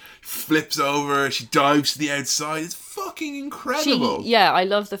Test, flips over, she dives to the outside. It's fucking incredible. I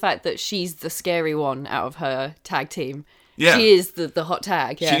love the fact that she's the scary one out of her tag team. Yeah. She is the hot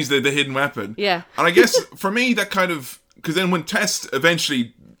tag. Yeah. She's the hidden weapon. Yeah. And I guess for me, that kind of, because then when Test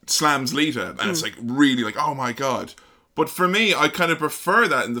eventually slams Lita, and it's like really like, oh my God. But for me, I kind of prefer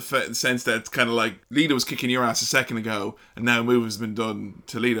that in the sense that it's kind of like Lita was kicking your ass a second ago, and now a move has been done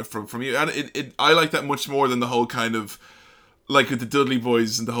to Lita from you. And I like that much more than the whole kind of, like with the Dudley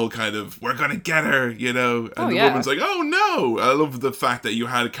Boys and the whole kind of, we're going to get her, you know? And the woman's like, oh no! I love the fact that you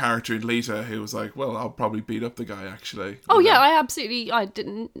had a character in Lita who was like, well, I'll probably beat up the guy, actually. Oh yeah, I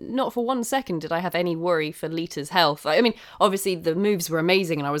didn't, not for 1 second did I have any worry for Lita's health. I mean, obviously the moves were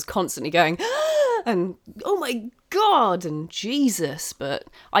amazing and I was constantly going, and oh my God, and Jesus, but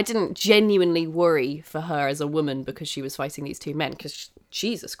I didn't genuinely worry for her as a woman because she was fighting these two men, because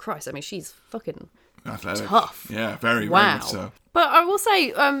Jesus Christ, I mean, she's fucking athletic. Tough. Yeah, very much so. But I will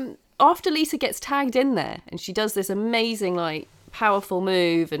say, after Lita gets tagged in there and she does this amazing, like, powerful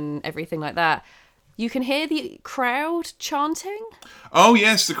move and everything like that, you can hear the crowd chanting. Oh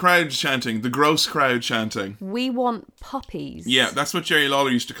yes, the crowd chanting, the gross crowd chanting. We want puppies. Yeah, that's what Jerry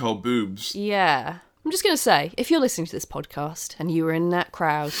Lawler used to call boobs. Yeah. I'm just going to say, if you're listening to this podcast and you were in that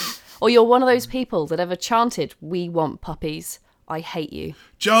crowd, or you're one of those people that ever chanted, we want puppies, I hate you.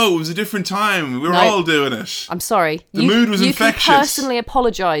 Joe, it was a different time. We were all doing it. I'm sorry. The mood was infectious. You can personally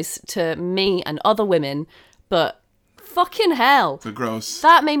apologise to me and other women, but fucking hell. The gross.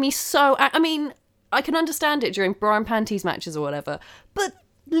 That made me so... I mean, I can understand it during bra and panties matches or whatever, but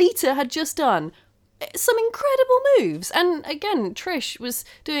Lita had just done some incredible moves. And again, Trish was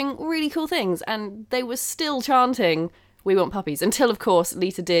doing really cool things, and they were still chanting, we want puppies, until of course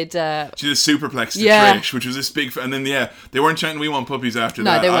Lita did she did a superplex to Trish, which was this big and then they weren't chanting we want puppies after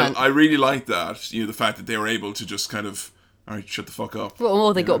that. They weren't. I really liked that, you know, the fact that they were able to just kind of all right, shut the fuck up. Well,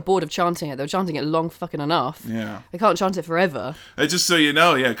 or they got bored of chanting it. They were chanting it long fucking enough. Yeah. They can't chant it forever. Just so you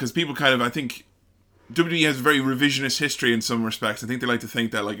know, because people kind of, I think, WWE has a very revisionist history in some respects. I think they like to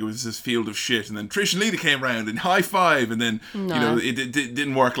think that like it was this field of shit, and then Trish and Lita came around and high five, and then it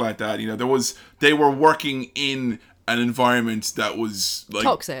didn't work like that. They were working in an environment that was like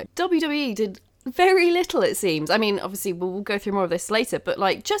toxic. WWE did very little, it seems. I mean, obviously we'll go through more of this later, but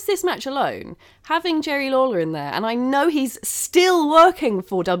like just this match alone, having Jerry Lawler in there, and I know he's still working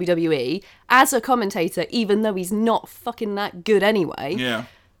for WWE as a commentator, even though he's not fucking that good anyway. Yeah.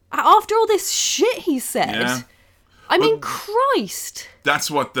 After all this shit he said, I mean, Christ. That's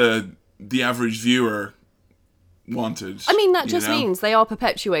what the average viewer wanted. I mean, that just means they are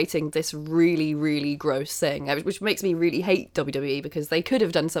perpetuating this really, really gross thing, which makes me really hate WWE because they could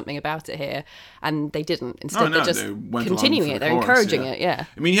have done something about it here, and they didn't. Instead, they're just continuing it. They're encouraging it. Yeah.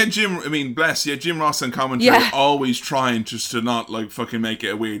 I mean, you had Jim Ross on commentary, always trying just to not like fucking make it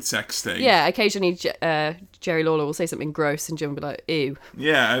a weird sex thing. Yeah. Occasionally, Jerry Lawler will say something gross, and Jim will be like, "Ew."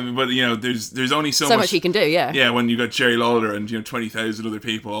 Yeah, but there's only so much he can do. Yeah. Yeah, when you got Jerry Lawler and 20,000 other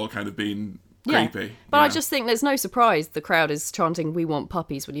people all kind of being creepy. But I just think there's no surprise the crowd is chanting "We want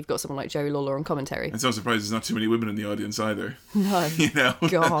puppies" when you've got someone like Jerry Lawler on commentary. It's no surprise there's not too many women in the audience either. No.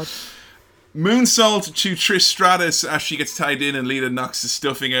 God. Moonsault to Trish Stratus as she gets tied in and Lita knocks the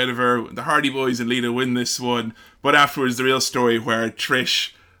stuffing out of her. The Hardy Boys and Lita win this one, but afterwards the real story where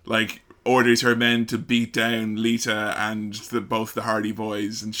Trish like orders her men to beat down Lita and both the Hardy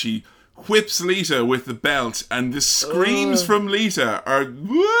Boys, and she whips Lita with the belt, and the screams from Lita are,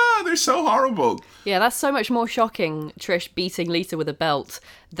 they're so horrible. Yeah, that's so much more shocking, Trish beating Lita with a belt,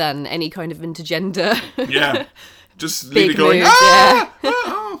 than any kind of intergender. Yeah. Just Lita going, moves,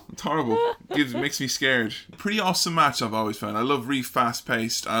 it's horrible. It makes me scared. Pretty awesome match I've always found. I love really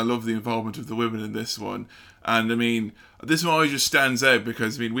fast-paced. I love the involvement of the women in this one. And I mean, this one always just stands out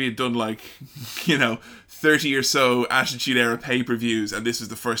because, I mean, we had done 30 or so Attitude Era pay-per-views, and this was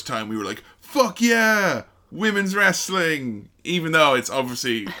the first time we were like, fuck yeah! Women's wrestling! Even though it's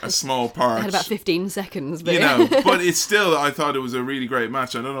obviously a small part. It had about 15 seconds. But but it's still, I thought it was a really great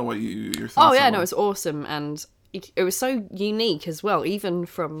match. I don't know what your thoughts are. Oh yeah, no, it was awesome, and it was so unique as well, even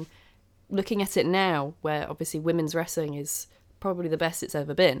from looking at it now, where obviously women's wrestling is probably the best it's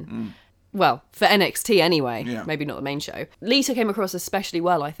ever been. Well, for NXT anyway, maybe not the main show. Lita came across especially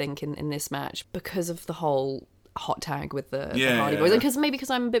well, I think, in this match because of the whole hot tag with the Hardy Boys. And because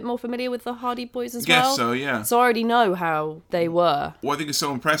I'm a bit more familiar with the Hardy Boys as well. Guess so, yeah. So I already know how they were. What I think is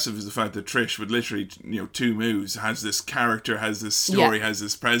so impressive is the fact that Trish, with literally, 2 moves, has this character, has this story, has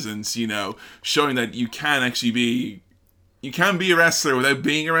this presence, showing that you can actually be... You can be a wrestler without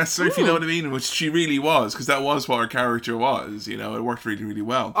being a wrestler, if you know what I mean, which she really was, because that was what her character was, it worked really, really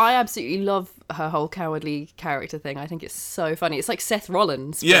well. I absolutely love her whole cowardly character thing. I think it's so funny. It's like Seth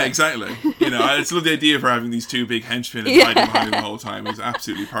Rollins. Yeah, exactly. I just love the idea of her having these 2 big henchmen and hiding behind her the whole time. It was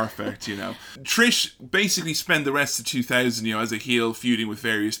absolutely perfect, Trish basically spent the rest of 2000, as a heel, feuding with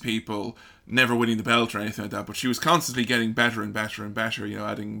various people, never winning the belt or anything like that, but she was constantly getting better and better and better,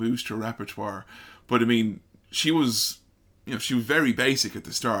 adding moves to her repertoire. But, I mean, she was very basic at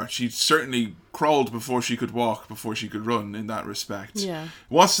the start. She certainly crawled before she could walk, before she could run in that respect. Yeah. It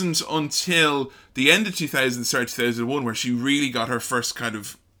wasn't until the end of 2000, start 2001, where she really got her first kind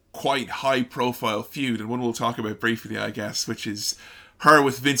of quite high-profile feud, and one we'll talk about briefly, I guess, which is her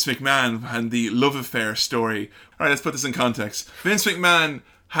with Vince McMahon and the love affair story. All right, let's put this in context. Vince McMahon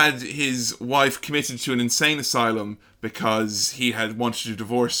had his wife committed to an insane asylum because he had wanted to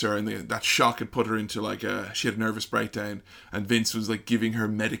divorce her, and that shock had put her into she had a nervous breakdown, and Vince was giving her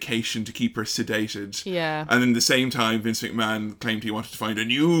medication to keep her sedated. Yeah. And then at the same time, Vince McMahon claimed he wanted to find a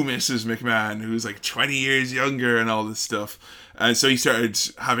new Mrs. McMahon who was 20 years younger and all this stuff. And so he started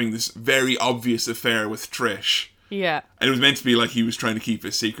having this very obvious affair with Trish. Yeah. And it was meant to be he was trying to keep it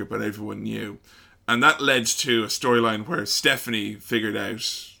a secret, but everyone knew. And that led to a storyline where Stephanie figured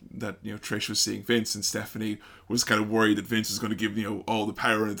out that, Trish was seeing Vince, and Stephanie was kind of worried that Vince was going to give, all the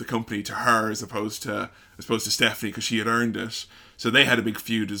power of the company to her as opposed to Stephanie, because she had earned it. So they had a big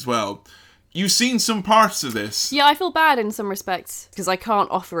feud as well. You've seen some parts of this. Yeah, I feel bad in some respects because I can't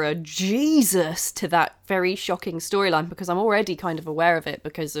offer a Jesus to that very shocking storyline because I'm already kind of aware of it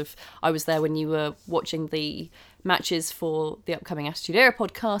because I was there when you were watching the matches for the upcoming Attitude Era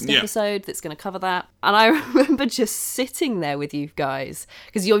podcast episode that's going to cover that. And I remember just sitting there with you guys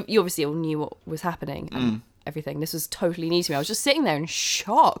because you obviously all knew what was happening and everything. This was totally new to me. I was just sitting there in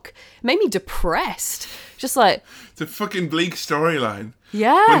shock. It made me depressed. Just it's a fucking bleak storyline.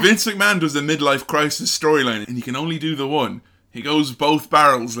 Yeah. When Vince McMahon does the midlife crisis storyline and he can only do the one, he goes both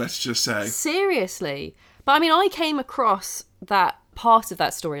barrels, let's just say. Seriously. But I mean, I came across that part of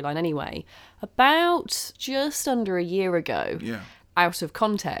that storyline anyway, about just under a year ago, out of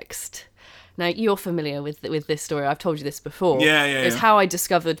context. Now, you're familiar with this story. I've told you this before. It's how I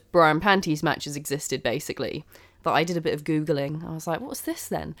discovered bra and panties matches existed, basically. But I did a bit of Googling. I was like, what's this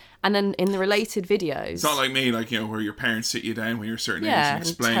then? And then in the related videos... It's not like me, where your parents sit you down when you're a certain age and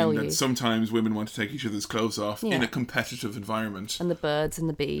explain that sometimes women want to take each other's clothes off in a competitive environment. And the birds and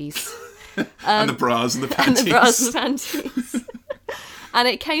the bees. And the bras and the panties. And the bras and the panties. And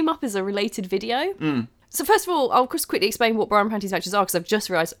it came up as a related video. So first of all, I'll just quickly explain what bra and panties matches are, because I've just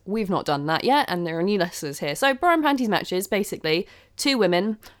realised we've not done that yet, and there are new listeners here. So bra and panties matches, basically, two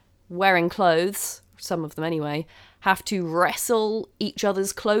women wearing clothes, some of them anyway, have to wrestle each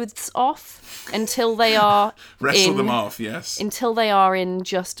other's clothes off until they are them off, yes. Until they are in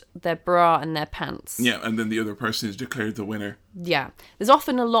just their bra and their pants. Yeah, and then the other person is declared the winner. Yeah. There's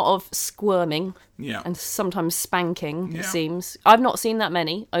often a lot of squirming. Yeah. And sometimes spanking, it seems. I've not seen that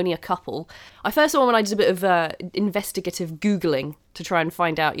many, only a couple. I first saw one when I did a bit of investigative Googling to try and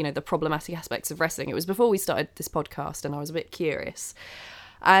find out, the problematic aspects of wrestling. It was before we started this podcast, and I was a bit curious.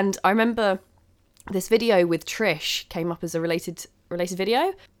 And I remember this video with Trish came up as a related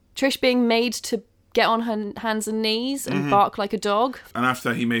video. Trish being made to get on her hands and knees and bark like a dog. And after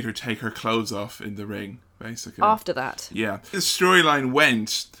that, he made her take her clothes off in the ring, basically. After that. Yeah. The storyline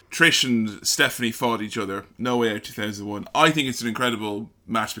went, Trish and Stephanie fought each other. No Way Out 2001. I think it's an incredible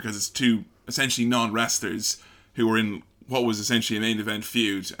match because it's two essentially non-wrestlers who were in what was essentially a main event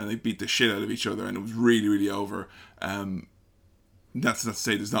feud, and they beat the shit out of each other, and it was really, really over. That's not to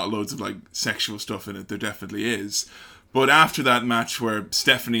say there's not loads of sexual stuff in it. There definitely is. But after that match where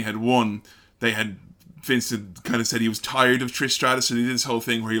Stephanie had won, Vince had kind of said he was tired of Trish Stratus, and he did this whole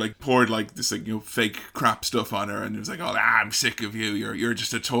thing where he poured this fake crap stuff on her, and it was I'm sick of you. You're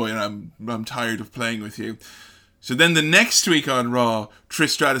just a toy, and I'm tired of playing with you. So then the next week on Raw, Trish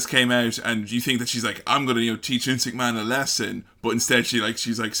Stratus came out, and you think that she's I'm going to teach Vince McMahon a lesson, but instead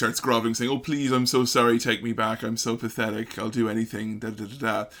she's starts groveling, saying, "Oh please, I'm so sorry, take me back. I'm so pathetic. I'll do anything." Da da da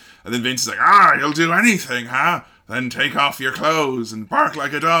da. And then Vince is you'll do anything, huh? Then take off your clothes and bark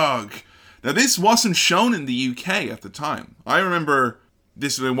like a dog. Now this wasn't shown in the UK at the time. I remember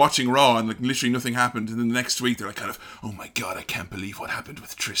this when watching Raw, and literally nothing happened, and then the next week they're "Oh my god, I can't believe what happened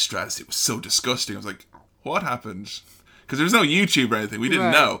with Trish Stratus. It was so disgusting." I was like, what happened? Because there was no YouTube or anything. We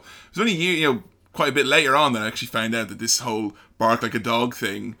didn't know. It was only quite a bit later on that I actually found out that this whole bark like a dog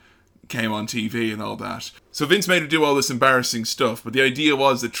thing came on TV and all that. So Vince made her do all this embarrassing stuff, but the idea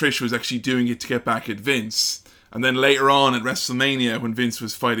was that Trish was actually doing it to get back at Vince. And then later on at WrestleMania, when Vince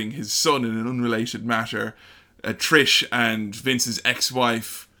was fighting his son in an unrelated matter, Trish and Vince's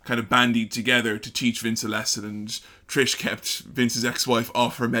ex-wife kind of bandied together to teach Vince a lesson, and Trish kept Vince's ex-wife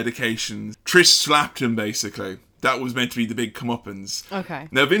off her medications. Trish slapped him, basically. That was meant to be the big comeuppance. Okay.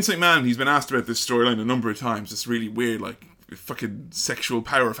 Now, Vince McMahon, he's been asked about this storyline a number of times. It's really weird, fucking sexual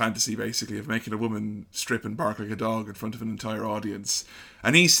power fantasy, basically, of making a woman strip and bark like a dog in front of an entire audience.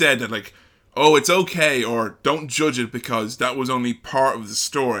 And he said that, it's okay, or don't judge it because that was only part of the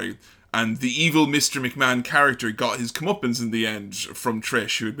story. And the evil Mr. McMahon character got his comeuppance in the end from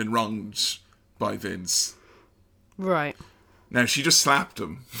Trish, who had been wronged by Vince. Right. Now, she just slapped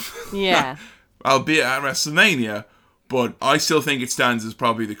him. Yeah. Albeit at WrestleMania, but I still think it stands as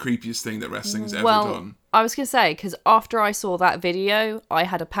probably the creepiest thing that wrestling has ever done. I was going to say, because after I saw that video, I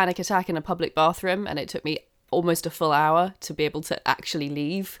had a panic attack in a public bathroom, and it took me almost a full hour to be able to actually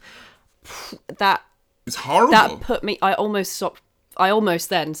leave. It's horrible. That put me... I almost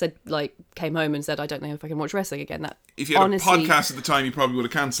then said, came home and said, I don't know if I can watch wrestling again. That if you had honestly, a podcast at the time, you probably would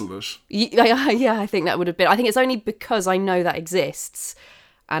have cancelled it. Yeah, I think that would have been... I think it's only because I know that exists,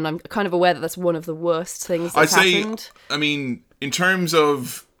 and I'm kind of aware that that's one of the worst things that's happened. I mean, in terms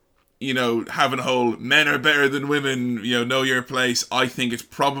of, having a whole men are better than women, know your place, I think it's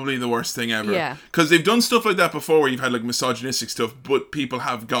probably the worst thing ever. Yeah. Because they've done stuff like that before where you've had, misogynistic stuff, but people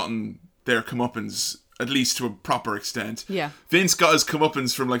have gotten their comeuppance, at least to a proper extent. Yeah. Vince got his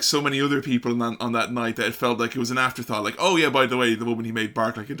comeuppance from so many other people on that night that it felt like it was an afterthought. Oh yeah, by the way, the woman he made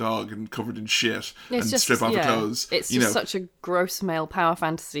bark like a dog and covered in shit and strip off her clothes. It's just such a gross male power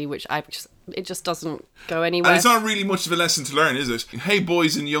fantasy, which it just doesn't go anywhere. And it's not really much of a lesson to learn, is it? Hey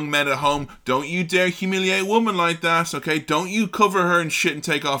boys and young men at home, don't you dare humiliate a woman like that, okay? Don't you cover her in shit and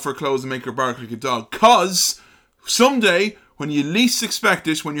take off her clothes and make her bark like a dog. 'Cause someday, when you least expect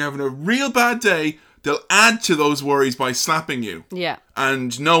it, when you're having a real bad day, they'll add to those worries by slapping you. Yeah.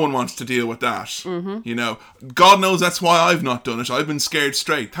 And no one wants to deal with that. Mm-hmm. God knows that's why I've not done it. I've been scared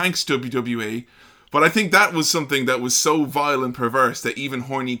straight. Thanks, WWE. But I think that was something that was so vile and perverse that even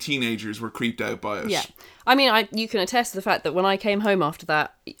horny teenagers were creeped out by it. Yeah. I mean, you can attest to the fact that when I came home after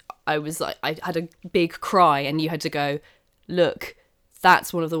that, I was like, I had a big cry, and you had to go, look,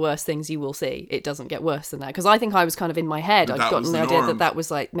 that's one of the worst things you will see. It doesn't get worse than that. Because I think I was kind of in my head. I'd gotten the idea that was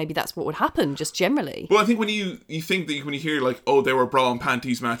like, maybe that's what would happen, just generally. Well, I think when you think that when you hear like, oh, there were bra and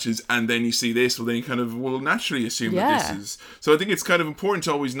panties matches, and then you see this, well, then you kind of will naturally assume that this is. So I think it's kind of important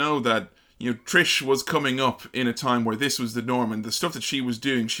to always know that, you know, Trish was coming up in a time where this was the norm, and the stuff that she was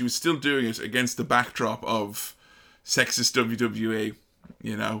doing, she was still doing it against the backdrop of sexist WWE,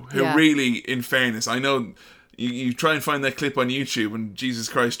 you know, who really, in fairness, I know you try and find that clip on YouTube, and Jesus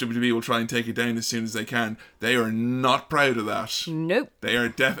Christ, WWE will try and take it down as soon as they can. They are not proud of that. Nope. They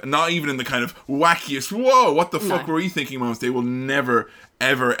are not even in the kind of wackiest, whoa, what the fuck were we thinking moments. They will never,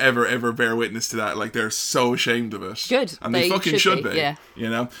 ever, ever, ever bear witness to that. Like, they're so ashamed of it. Good. And they fucking should be. Yeah. You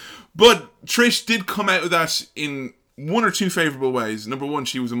know? But Trish did come out of that in one or two favourable ways. Number one,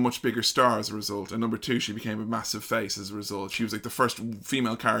 she was a much bigger star as a result. And number two, she became a massive face as a result. She was like the first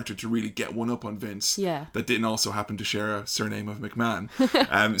female character to really get one up on Vince. Yeah. That didn't also happen to share a surname of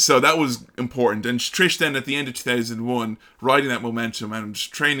McMahon. So that was important. And Trish then, at the end of 2001, riding that momentum and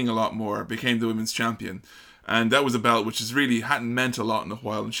training a lot more, became the women's champion. And that was a belt which is really hadn't meant a lot in a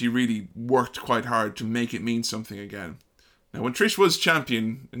while. And she really worked quite hard to make it mean something again. Now, when Trish was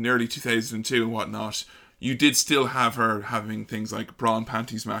champion in early 2002 and whatnot, you did still have her having things like bra and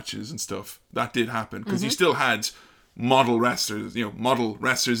panties matches and stuff. That did happen. Because you still had model wrestlers, you know, model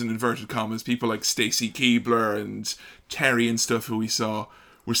wrestlers in inverted commas, people like Stacy Keibler and Terry and stuff who we saw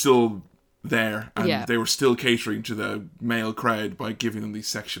were still there. And they were still catering to the male crowd by giving them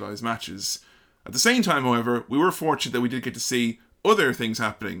these sexualized matches. At the same time, however, we were fortunate that we did get to see other things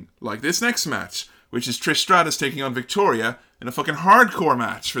happening, like this next match, which is Trish Stratus taking on Victoria in a fucking hardcore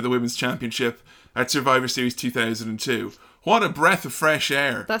match for the Women's Championship at Survivor Series 2002. What a breath of fresh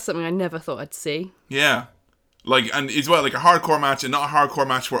air. That's something I never thought I'd see. Yeah. Like, and as well, like a hardcore match, and not a hardcore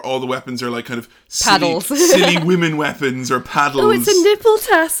match where all the weapons are like kind of paddles. silly women weapons or paddles. Oh, it's a nipple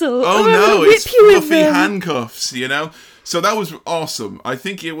tassel. Oh no, it's fluffy handcuffs, you know? So that was awesome. I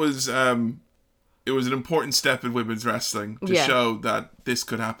think it was an important step in women's wrestling to show that this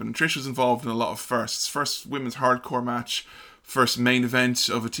could happen. Trish was involved in a lot of firsts. First women's hardcore match, first main event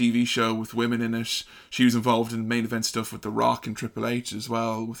of a TV show with women in it. She was involved in main event stuff with The Rock and Triple H as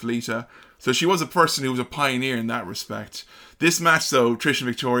well, with Lita. So she was a person who was a pioneer in that respect. This match though, Trish and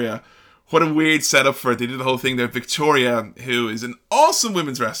Victoria, what a weird setup for it. They did the whole thing there. Victoria, who is an awesome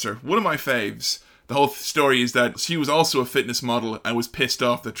women's wrestler, one of my faves. The whole story is that she was also a fitness model and was pissed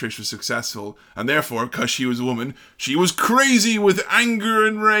off that Trish was successful. And therefore, because she was a woman, she was crazy with anger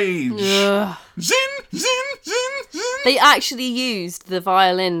and rage. Ugh. Zin, zin, zin, zin. They actually used the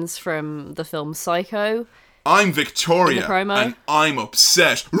violins from the film Psycho. I'm Victoria, in the promo. And I'm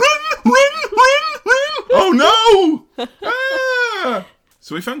upset. Run, run, run, run. Oh no! Ah!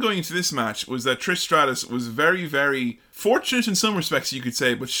 So we found going into this match was that Trish Stratus was very, very fortunate in some respects, you could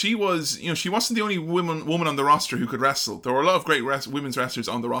say, but she was, you know, she wasn't the only woman on the roster who could wrestle. There were a lot of great women's wrestlers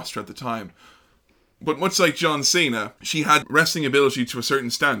on the roster at the time. But much like John Cena, she had wrestling ability to a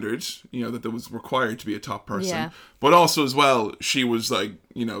certain standard, you know, that was required to be a top person. Yeah. But also as well, she was like,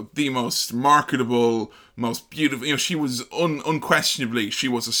 you know, the most marketable, most beautiful, you know, she was unquestionably, she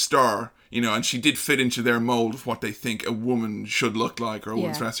was a star, you know, and she did fit into their mold of what they think a woman should look like, or a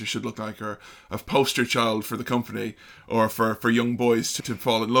woman's wrestler should look like, or a poster child for the company, or for young boys to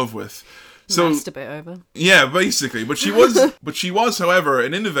fall in love with. So, a bit over. Yeah, basically. But she was, however,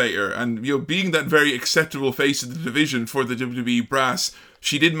 an innovator, and you know, being that very acceptable face of the division for the WWE brass,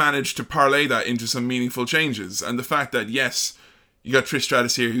 she did manage to parlay that into some meaningful changes. And the fact that, yes, you got Trish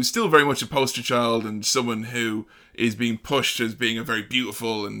Stratus here, who's still very much a poster child and someone who is being pushed as being a very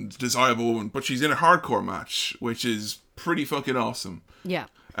beautiful and desirable woman, but she's in a hardcore match, which is pretty fucking awesome. Yeah.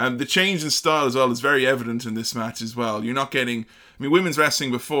 And the change in style as well is very evident in this match as well. You're not getting, I mean, women's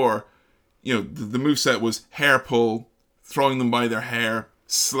wrestling before, you know, the moveset was hair pull, throwing them by their hair,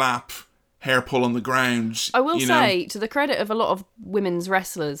 slap, hair pull on the ground. I will say, to the credit of a lot of women's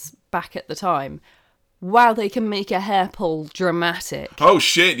wrestlers back at the time, wow, they can make a hair pull dramatic. Oh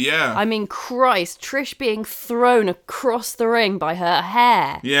shit, yeah. I mean, Christ, Trish being thrown across the ring by her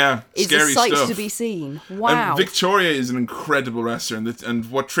hair. Yeah, is scary a sight stuff to be seen. Wow. And Victoria is an incredible wrestler,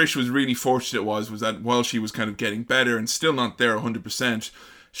 and what Trish was really fortunate was that while she was kind of getting better and still not there 100%,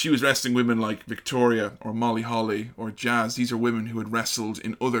 she was wrestling women like Victoria or Molly Holly or Jazz. These are women who had wrestled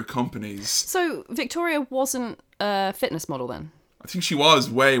in other companies. So Victoria wasn't a fitness model then? I think she was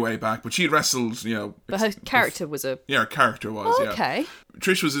way, way back, but she had wrestled, But her character was a... Yeah, her character was, okay.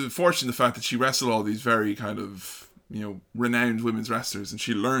 Trish was fortunate in the fact that she wrestled all these very kind of, renowned women's wrestlers, and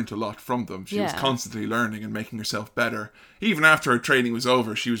she learned a lot from them. She was constantly learning and making herself better. Even after her training was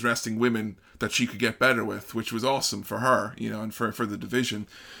over, she was wrestling women that she could get better with, which was awesome for her, and for the division.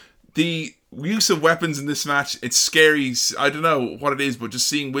 The use of weapons in this match, it's scary. I don't know what it is, but just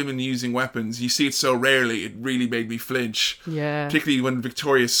seeing women using weapons, you see it so rarely, it really made me flinch. Yeah. Particularly when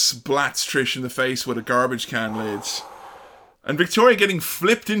Victoria splats Trish in the face with a garbage can lid. And Victoria getting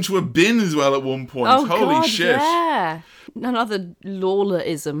flipped into a bin as well at one point. Oh, Holy God, shit. Yeah. Another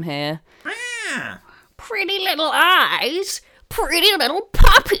Lawler-ism here. Pretty little eyes, pretty little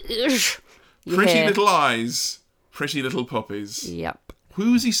puppies. Pretty little eyes, pretty little puppies. Yep.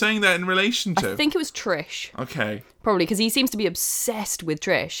 Who was he saying that in relation to? I think it was Trish. Okay. Probably, because he seems to be obsessed with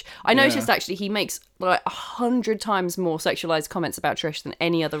Trish. I noticed, actually, he makes like 100 times more sexualized comments about Trish than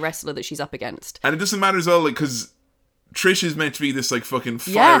any other wrestler that she's up against. And it doesn't matter as well, because Trish is meant to be this like fucking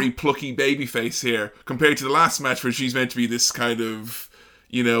fiery, plucky babyface here, compared to the last match where she's meant to be this kind of,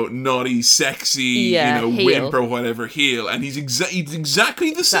 naughty, sexy, wimp or whatever heel, and he's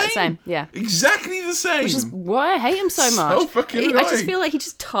exactly the same. Yeah. Exactly the same. Which is why I hate him so much. So fucking annoying. I just feel like he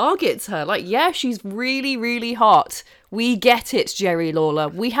just targets her. Like, yeah, she's really, really hot. We get it, Jerry Lawler.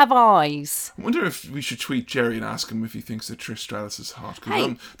 We have eyes. I wonder if we should tweet Jerry and ask him if he thinks that Trish Stratus is hot.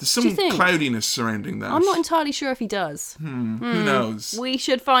 Hey, there's some cloudiness surrounding that. I'm not entirely sure if he does. Who knows? We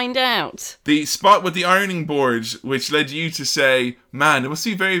should find out. The spot with the ironing board, which led you to say, man, it must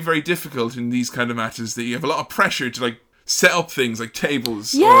be very, very difficult in these kind of matches that you have a lot of pressure to like set up things like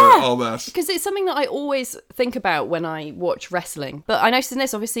tables or all that. Because it's something that I always think about when I watch wrestling. But I noticed in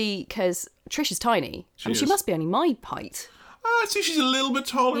this, obviously, because Trish is tiny. She must be only my height. I see she's a little bit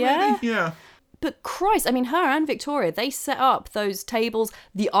taller, maybe. Yeah. But Christ, I mean, her and Victoria, they set up those tables.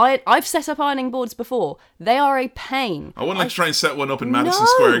 I've set up ironing boards before. They are a pain. I wouldn't like to try and set one up in Madison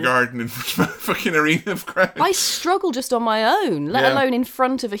Square Garden in front of a fucking arena of crowds. I struggle just on my own, let alone in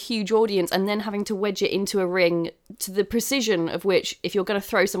front of a huge audience, and then having to wedge it into a ring to the precision of which, if you're going to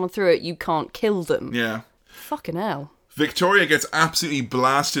throw someone through it, you can't kill them. Yeah. Fucking hell. Victoria gets absolutely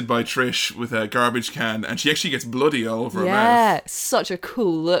blasted by Trish with a garbage can, and she actually gets bloody all over her mouth. Yeah, such a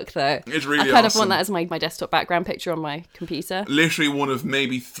cool look, though. It's really awesome. I kind of want that as my desktop background picture on my computer. Literally one of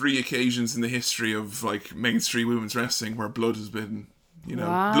maybe 3 occasions in the history of like mainstream women's wrestling where blood has been,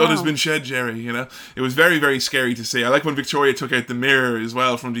 blood has been shed, Jerry. It was very, very scary to see. I like when Victoria took out the mirror as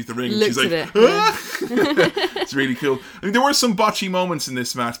well from underneath the ring. Looked she's like, at it. It's really cool. I mean, there were some botchy moments in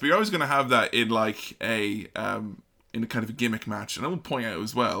this match, but you're always going to have that in like in a kind of a gimmick match. And I would point out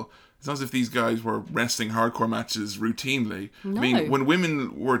as well, it's not as if these guys were wrestling hardcore matches routinely. No. I mean, when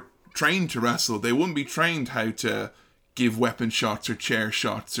women were trained to wrestle, they wouldn't be trained how to give weapon shots or chair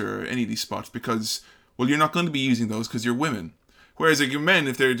shots or any of these spots because, well, you're not going to be using those because you're women. Whereas like your men,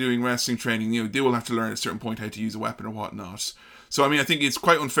 if they're doing wrestling training, they will have to learn at a certain point how to use a weapon or whatnot. So, I mean, I think it's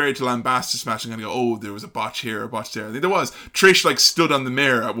quite unfair to lambast this match and kind of go, oh, there was a botch here, a botch there. I think there was. Trish, stood on the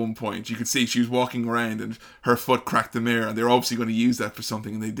mirror at one point. You could see she was walking around and her foot cracked the mirror. And they were obviously going to use that for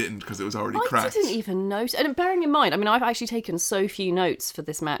something and they didn't because it was already cracked. I didn't even notice. And bearing in mind, I mean, I've actually taken so few notes for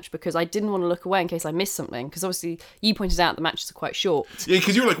this match because I didn't want to look away in case I missed something. Because obviously, you pointed out the matches are quite short. Yeah,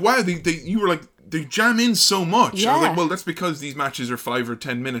 because you were like, wow, they jam in so much. Yeah. I was like, well, that's because these matches are 5 or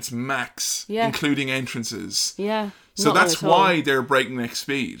 10 minutes max, including entrances. Yeah. So that's why they're breakneck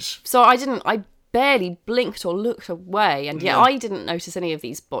speed. So I barely blinked or looked away, and I didn't notice any of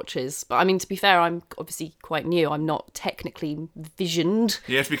these botches. But I mean, to be fair, I'm obviously quite new. I'm not technically visioned.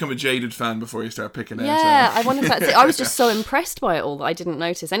 You have to become a jaded fan before you start picking out. Yeah, I wonder if that's it. I was just so impressed by it all that I didn't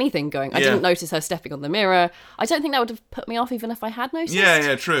notice anything going. I didn't notice her stepping on the mirror. I don't think that would have put me off even if I had noticed.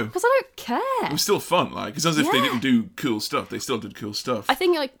 Yeah, true. Because I don't care. It was still fun, it's as if they didn't do cool stuff. They still did cool stuff. I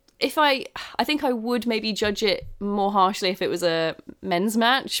think I think I would maybe judge it more harshly if it was a men's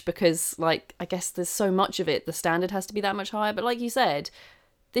match because, I guess there's so much of it, the standard has to be that much higher. But like you said,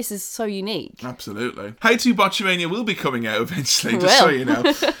 this is so unique. Absolutely. How to Botchamania will be coming out eventually, just so you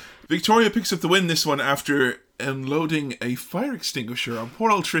know. Victoria picks up the win this one after unloading a fire extinguisher on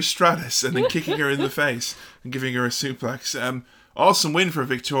poor old Trish Stratus and then kicking her in the face and giving her a suplex. Awesome win for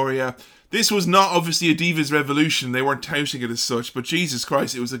Victoria. This was not obviously a Divas Revolution. They weren't touting it as such, but Jesus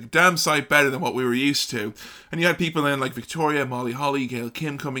Christ, it was a damn sight better than what we were used to. And you had people then like Victoria, Molly Holly, Gail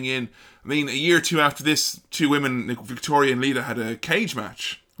Kim coming in. I mean, a year or two after this, 2 women, Victoria and Lita, had a cage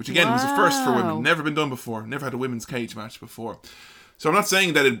match, which again was a first for women. Never been done before. Never had a women's cage match before. So I'm not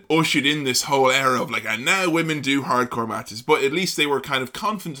saying that it ushered in this whole era of and now women do hardcore matches, but at least they were kind of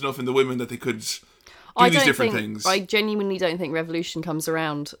confident enough in the women that they could these different things. I genuinely don't think Revolution comes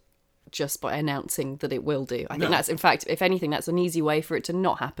around just by announcing that it will do. I think that's, in fact, if anything, that's an easy way for it to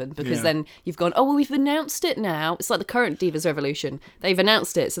not happen, because then you've gone, oh, well, we've announced it now. It's like the current Divas Revolution. They've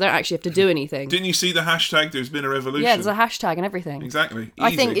announced it, so they don't actually have to do anything. Didn't you see the hashtag, there's been a revolution? Yeah, there's a hashtag and everything. Exactly. Easy.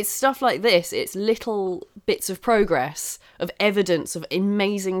 I think it's stuff like this. It's little bits of progress, of evidence of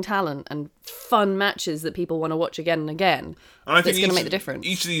amazing talent and fun matches that people want to watch again and again. And I think that's going to make the difference.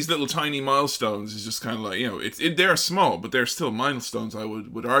 Each of these little tiny milestones is just kind of like, you know, they're small, but they're still milestones, I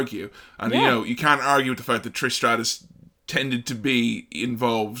would argue. And, you know, you can't argue with the fact that Trish Stratus tended to be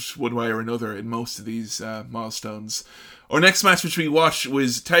involved one way or another in most of these milestones. Our next match which we watched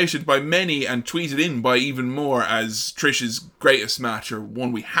was touted by many and tweeted in by even more as Trish's greatest match, or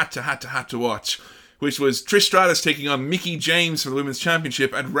one we had to watch, which was Trish Stratus taking on Mickie James for the Women's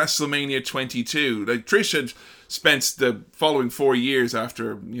Championship at WrestleMania 22. Like, Trish had spent the following 4 years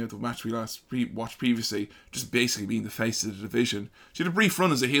after, you know, the match we last watched previously, just basically being the face of the division. She had a brief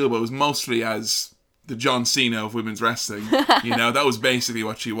run as a heel, but it was mostly as the John Cena of women's wrestling. You know, that was basically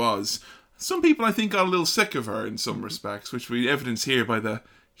what she was. Some people, I think, got a little sick of her in some respects, which we evidence here by the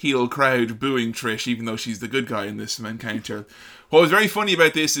heel crowd booing Trish, even though she's the good guy in this encounter. What was very funny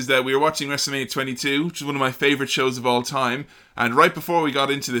about this is that we were watching WrestleMania 22, which is one of my favourite shows of all time, and right before we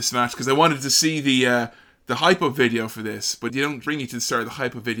got into this match, because I wanted to see the hype-up video for this, but you don't bring you to the start of the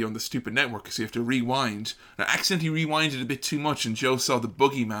hype-up video on the stupid network, because you have to rewind. And I accidentally rewinded a bit too much, and Joe saw the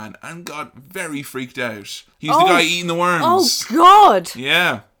Boogeyman and got very freaked out. He's the guy eating the worms. Oh, God!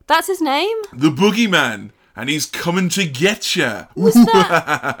 Yeah. That's his name? The Boogeyman. And he's coming to get ya. Was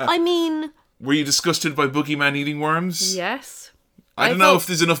that... I mean... Were you disgusted by Boogeyman eating worms? Yes. I don't know if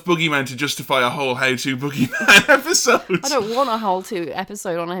there's enough Boogeyman to justify a whole how-to Boogeyman episode. I don't want a whole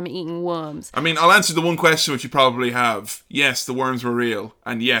episode on him eating worms. I mean, I'll answer the one question which you probably have. Yes, the worms were real.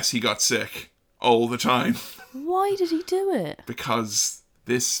 And yes, he got sick. All the time. Why did he do it? Because...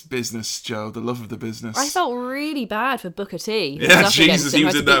 this business, Joe, the love of the business. I felt really bad for Booker T. Yeah, Jesus, he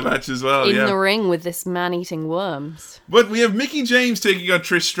was in that match as well. In the ring with this man eating worms. But we have Mickie James taking on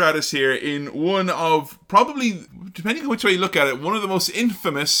Trish Stratus here in one of, probably, depending on which way you look at it, one of the most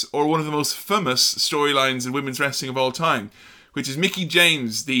infamous or one of the most famous storylines in women's wrestling of all time. Which is Mickie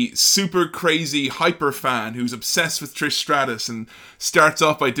James, the super crazy hyper fan who's obsessed with Trish Stratus and starts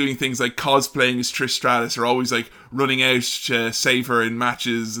off by doing things like cosplaying as Trish Stratus, or always like running out to save her in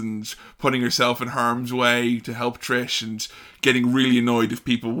matches and putting herself in harm's way to help Trish, and getting really annoyed if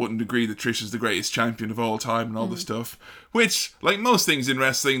people wouldn't agree that Trish is the greatest champion of all time and all this stuff. Which, like most things in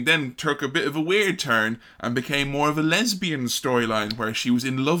wrestling, then took a bit of a weird turn and became more of a lesbian storyline where she was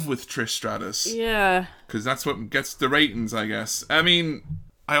in love with Trish Stratus. Yeah. Because that's what gets the ratings, I guess. I mean,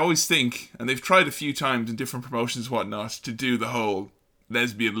 I always think, and they've tried a few times in different promotions and whatnot, to do the whole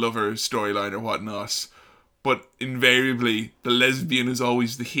lesbian lover storyline or whatnot. But invariably, the lesbian is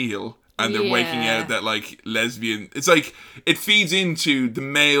always the heel. And they're waking out that, like, lesbian... It's like, it feeds into the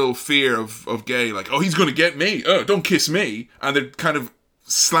male fear of gay. Like, oh, he's going to get me. Oh, don't kiss me. And they're kind of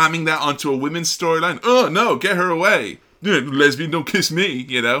slamming that onto a women's storyline. Oh, no, get her away. Lesbian, don't kiss me,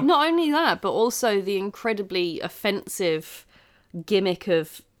 you know? Not only that, but also the incredibly offensive gimmick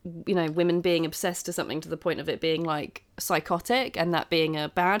of, you know, women being obsessed to something to the point of it being, like, psychotic and that being a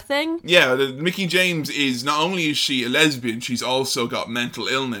bad thing. Yeah, Mickie James is, not only is she a lesbian, she's also got mental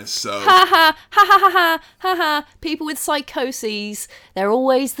illness, so... Ha ha, ha ha ha ha, ha ha. People with psychoses, they're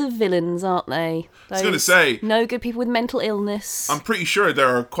always the villains, aren't they? I was going to say... No good people with mental illness. I'm pretty sure there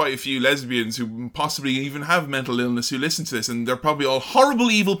are quite a few lesbians who possibly even have mental illness who listen to this, and they're probably all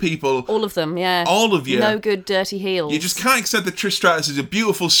horrible, evil people. All of them, yeah. All of you. No good, dirty heels. You just can't accept that Trish Stratus is a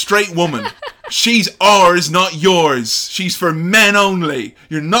beautiful, straight woman. She's ours, not yours. She's for men only.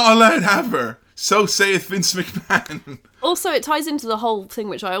 You're not allowed to have her. So saith Vince McMahon. Also, it ties into the whole thing,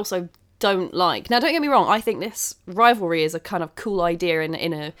 which I also don't like. Now, don't get me wrong. I think this rivalry is a kind of cool idea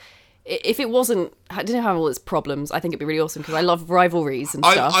in a... If it didn't have all its problems, I think it'd be really awesome, because I love rivalries and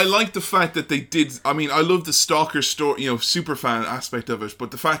stuff. I like the fact that they did. I mean, I love the stalker story, you know, super fan aspect of it, but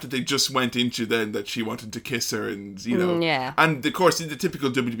the fact that they just went into then that she wanted to kiss her, and, you know, yeah. And of course, in the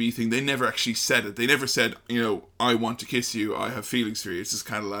typical WWE thing, they never actually said it. They never said, you know, I want to kiss you, I have feelings for you. It's just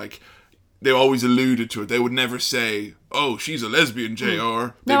kind of like, they always alluded to it. They would never say, oh, she's a lesbian,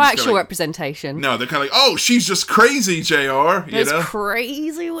 JR. No actual representation. No, they're kind of like, oh, she's just crazy, JR. You know?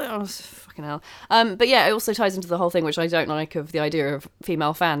 Crazy. Oh, fucking hell. But yeah, it also ties into the whole thing, which I don't like, of the idea of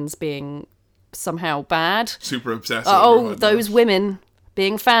female fans being somehow bad. Super obsessive. Oh, those women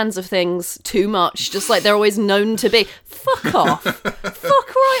being fans of things too much, just like they're always known to be. Fuck off.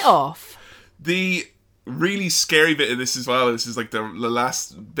 Fuck right off. really scary bit of this as well. This is like the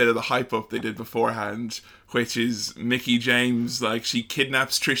last bit of the hype up they did beforehand, which is Mickie James, like, she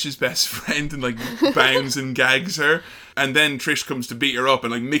kidnaps Trish's best friend and like bounds and gags her, and then Trish comes to beat her up,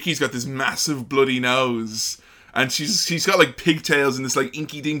 and like Mickie's got this massive bloody nose, and she's got like pigtails and this like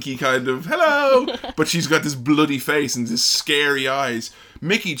inky dinky kind of hello, but she's got this bloody face and this scary eyes.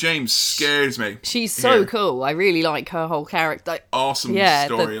 Mickie James scares me. She's so cool. I really like her whole character. Awesome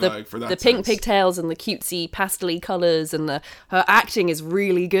story, like, for that. The pink pigtails and the cutesy pastel-y colours, and her acting is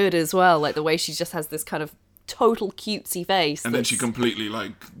really good as well. Like the way she just has this kind of total cutesy face. And then she completely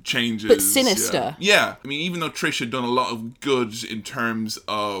like changes. But sinister. Yeah. I mean, even though Trish had done a lot of good in terms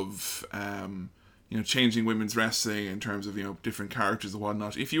of changing women's wrestling, in terms of, different characters and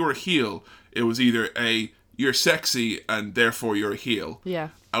whatnot. If you were a heel, it was either you're sexy and therefore you're a heel. Yeah.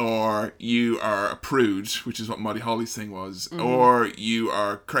 Or you are a prude, which is what Molly Holly's thing was. Or you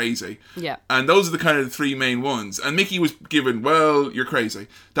are crazy. Yeah. And those are the kind of the three main ones. And Mickie was given, well, you're crazy.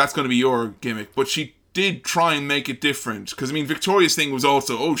 That's going to be your gimmick. But she did try and make it different. Because, I mean, Victoria's thing was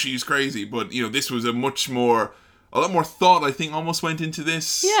also, oh, she's crazy. But, this was a lot more thought, I think, almost went into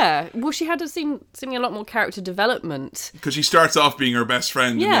this. Yeah. Well, she had seemingly a lot more character development. Because she starts off being her best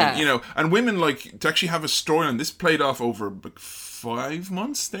friend. Yeah. And then, and women, like, to actually have a storyline, this played off over, like, 5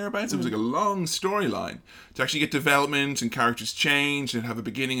 months, thereabouts. It was like a long storyline. To actually get development and characters change and have a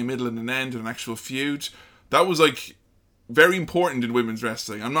beginning, a middle, and an end and an actual feud. That was, like, very important in women's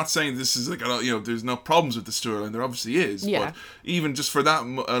wrestling. I'm not saying this is like, there's no problems with the storyline. There obviously is. Yeah. But even just for that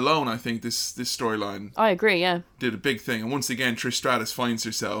alone, I think this storyline, I agree, yeah, did a big thing. And once again, Trish Stratus finds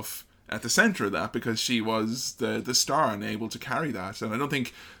herself at the center of that because she was the star and able to carry that. And I don't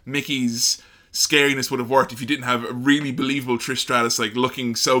think Mickie's scariness would have worked if you didn't have a really believable Trish Stratus, like,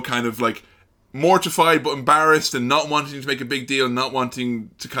 looking so kind of like mortified but embarrassed and not wanting to make a big deal, not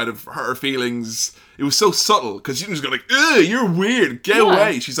wanting to kind of hurt her feelings. It was so subtle because she didn't just go like, ugh, you're weird, get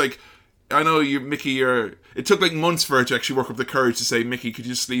away. She's like, I know you, Mickie, it took like months for her to actually work up the courage to say, Mickie, could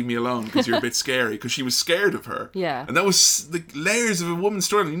you just leave me alone because you're a bit scary, because she was scared of her. Yeah. And that was the layers of a woman's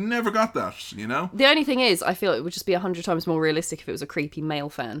story. You never got that, The only thing is, I feel it would just be 100 times more realistic if it was a creepy male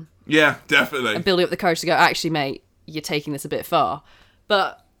fan. Yeah, definitely. And building up the courage to go, actually, mate, you're taking this a bit far.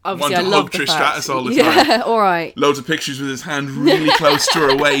 But obviously, I love Trish Stratus all the time. Yeah, all right. Loads of pictures with his hand really close to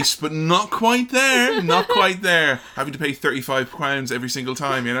her waist, but not quite there. Not quite there. Having to pay £35 every single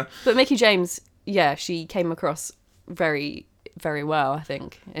time, But Mickie James, yeah, she came across very, very well, I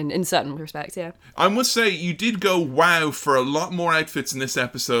think, in certain respects, yeah. I must say, you did go wow for a lot more outfits in this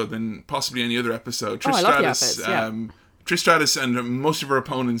episode than possibly any other episode. I love the outfits, yeah. Trish Stratus and most of her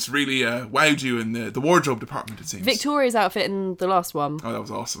opponents really wowed you in the wardrobe department, it seems. Victoria's outfit in the last one. Oh, that was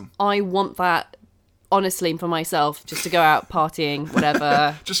awesome. I want that, honestly, for myself, just to go out partying,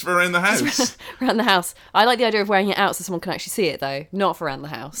 whatever. Just for around the house. Around the house. I like the idea of wearing it out so someone can actually see it, though. Not for around the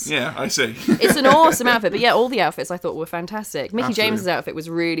house. Yeah, I see. It's an awesome outfit. But yeah, all the outfits I thought were fantastic. Mickie Absolutely. James's outfit was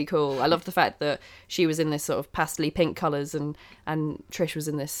really cool. I loved the fact that she was in this sort of pastel-y pink colours and Trish was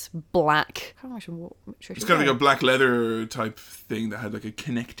in this black. I can't remember what Trish was. It's kind of like a black leather type thing that had like a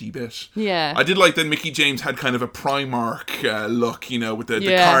connecty bit. Yeah. I did like that Mickie James had kind of a Primark look, with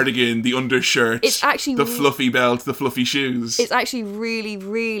the cardigan, the undershirt, it's actually the fluffy belt, the fluffy shoes. It's actually really,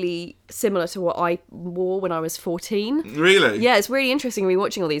 really similar to what I wore when I was 14. Really? Yeah, it's really interesting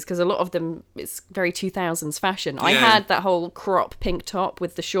rewatching all these because a lot of them, it's very 2000s fashion. I had that whole crop pink top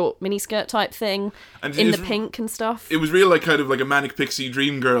with the short miniskirt type thing in the pink and stuff. It was real, like, kind of like a Manic Pixie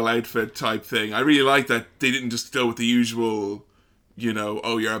Dream Girl outfit type thing. I really like that they didn't just go with the usual,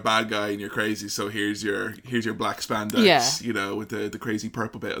 oh, you're a bad guy and you're crazy, so here's your black spandex, with the crazy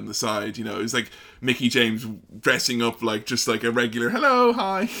purple bit on the side. It was like Mickie James dressing up like just like a regular hello,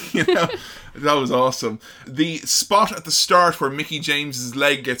 hi, That was awesome. The spot at the start where Mickie James's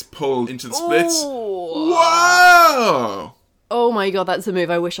leg gets pulled into the splits. Ooh. Whoa! Oh my god, that's a move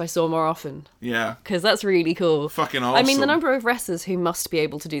I wish I saw more often. Yeah. Because that's really cool. Fucking awesome. I mean, the number of wrestlers who must be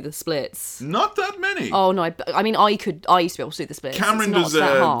able to do the splits. Not that many. Oh no, I mean, I used to be able to do the splits. Cameron does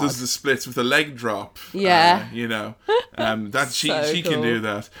the splits with a leg drop. Yeah. That she cool. can do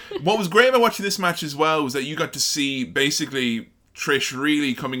that. What was great about watching this match as well was that you got to see basically Trish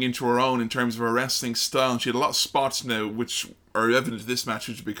really coming into her own in terms of her wrestling style. And she had a lot of spots now which are evident to this match,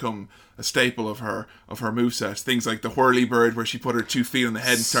 which have become a staple of her moveset. Things like the whirly bird, where she put her 2 feet on the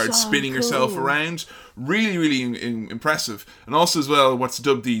head and started spinning herself around. Really, really impressive. And also as well, what's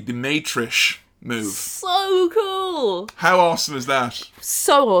dubbed the Matrish move. So cool. How awesome is that?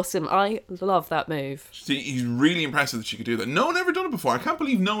 So awesome. I love that move. He's really impressive that she could do that. No one had ever done it before. I can't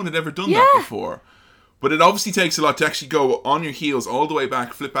believe no one had ever done that before. But it obviously takes a lot to actually go on your heels all the way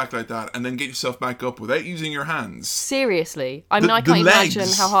back, flip back like that, and then get yourself back up without using your hands. Seriously. I mean, I can't imagine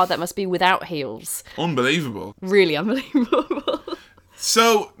how hard that must be without heels. Unbelievable. Really unbelievable.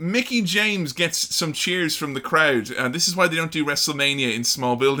 So, Mickie James gets some cheers from the crowd, and this is why they don't do WrestleMania in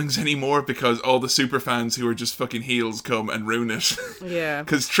small buildings anymore, because all the super fans who are just fucking heels come and ruin it. Yeah.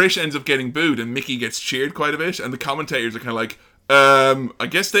 Because Trish ends up getting booed, and Mickie gets cheered quite a bit, and the commentators are kind of like, I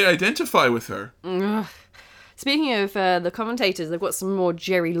guess they identify with her. Ugh. Speaking of the commentators, they've got some more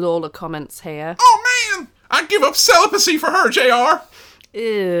Jerry Lawler comments here. Oh, man! I'd give up celibacy for her, JR!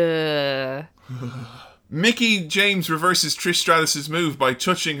 Ugh. Mickie James reverses Trish Stratus's move by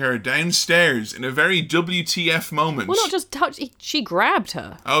touching her downstairs in a very WTF moment. Well, not just touch, she grabbed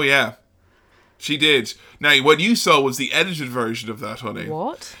her. Oh, yeah. She did. Now, what you saw was the edited version of that, honey.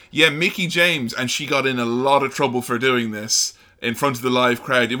 What? Yeah, Mickie James, and she got in a lot of trouble for doing this in front of the live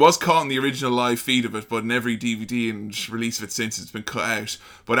crowd. It was caught in the original live feed of it, but in every DVD and release of it since, it's been cut out.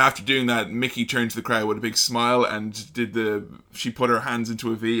 But after doing that, Mickie turned to the crowd with a big smile and she put her hands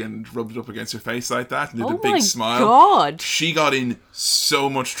into a V and rubbed it up against her face like that and did a big smile. Oh my God. She got in so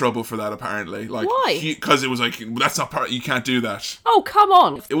much trouble for that, apparently. Like, why? Because it was like, that's not part, you can't do that. Oh, come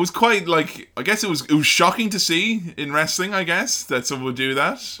on. It was quite like, I guess it was shocking to see in wrestling, I guess, that someone would do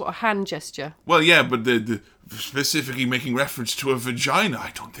that. What, a hand gesture? Well, yeah, but the specifically making reference to a vagina,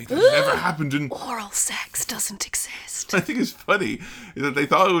 I don't think that ever happened in... Oral sex doesn't exist. I think it's funny that they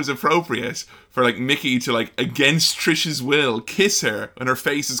thought it was appropriate for, like, Mickie to, like, against Trish's will, kiss her and her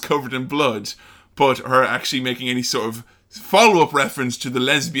face is covered in blood, but her actually making any sort of follow-up reference to the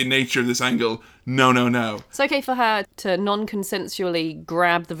lesbian nature of this angle, no. It's okay for her to non-consensually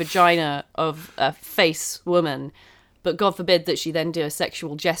grab the vagina of a face woman, but God forbid that she then do a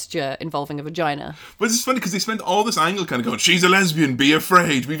sexual gesture involving a vagina. But it's funny because they spent all this angle kind of going, she's a lesbian, be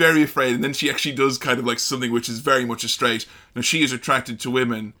afraid, be very afraid. And then she actually does kind of like something which is very much a straight. Now, she is attracted to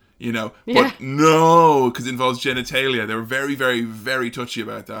women, you know. Yeah. But no, because it involves genitalia. They were very, very, very touchy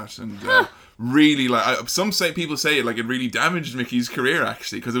about that. And really, like, people say it, like, it really damaged Mickey's career,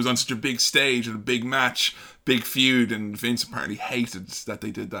 actually, because it was on such a big stage and a big match, big feud, and Vince apparently hated that they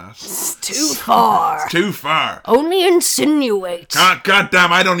did that. It's too far. It's too far. Only insinuate. God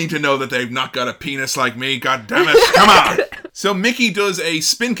damn, I don't need to know that they've not got a penis like me. God damn it. Come on. So Mickie does a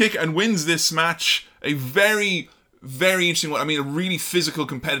spin kick and wins this match. A very, very interesting one. I mean, a really physical,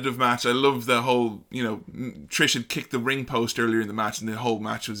 competitive match. I love the whole, you know, Trish had kicked the ring post earlier in the match, and the whole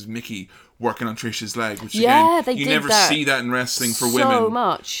match was Mickie working on Trish's leg, which again, you never see that in wrestling for women. So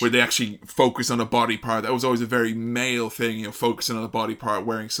much. Where they actually focus on a body part. That was always a very male thing, you know, focusing on a body part,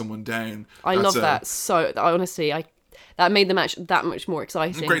 wearing someone down. I love that. So, honestly, that made the match that much more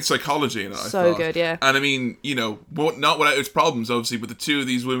exciting. Great psychology in it, I thought. So good, yeah. And I mean, you know, not without its problems, obviously, but the two of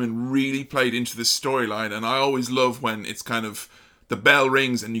these women really played into this storyline, and I always love when it's kind of the bell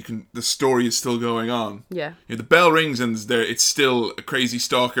rings and the story is still going on. Yeah. You know, the bell rings and it's still a crazy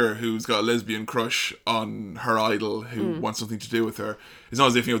stalker who's got a lesbian crush on her idol who wants something to do with her. It's not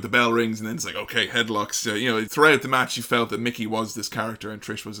as if, you know, the bell rings and then it's like, okay, headlocks. You know, throughout the match you felt that Mickie was this character and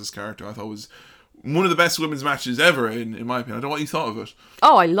Trish was this character. I thought it was one of the best women's matches ever, in my opinion. I don't know what you thought of it.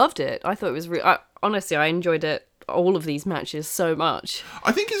 Oh, I loved it. I thought it was honestly, I enjoyed it. All of these matches so much.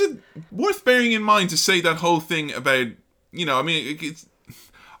 I think is it worth bearing in mind to say that whole thing about, you know, I mean,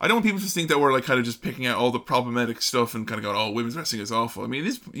 I don't want people to think that we're like kind of just picking out all the problematic stuff and kind of going, oh, women's wrestling is awful. I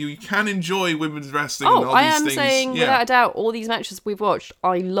mean, you can enjoy women's wrestling and all these things. I am saying, without a doubt, all these matches we've watched,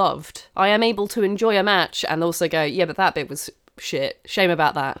 I loved. I am able to enjoy a match and also go, yeah, but that bit was shit. Shame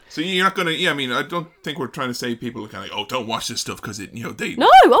about that. So you're not going to, I mean, I don't think we're trying to say people are kind of like, oh, don't watch this stuff because it, you know, they... No,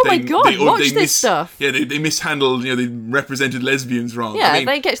 my God, watch this stuff. Yeah, they mishandled, you know, they represented lesbians wrong. Yeah, I mean,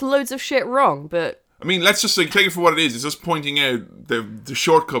 they get loads of shit wrong, but... I mean, let's just take it for what it is. It's just pointing out the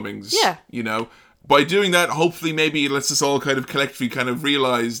shortcomings. Yeah. You know, by doing that, hopefully, maybe it lets us all kind of collectively kind of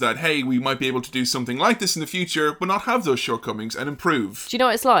realize that, hey, we might be able to do something like this in the future, but not have those shortcomings and improve. Do you know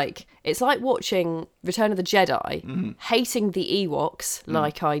what it's like? It's like watching Return of the Jedi, hating the Ewoks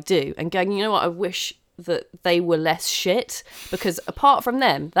like I do, and going, you know what, I wish that they were less shit, because apart from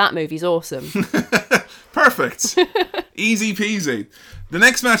them, that movie's awesome. Perfect. Easy peasy. The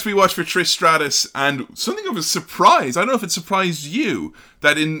next match we watched for Trish Stratus, and something of a surprise, I don't know if it surprised you,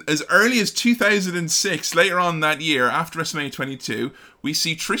 that in as early as 2006, later on that year, after WrestleMania 22, we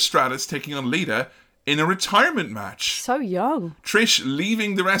see Trish Stratus taking on Lita in a retirement match. So young. Trish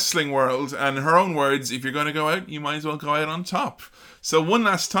leaving the wrestling world, and her own words, if you're going to go out, you might as well go out on top. So one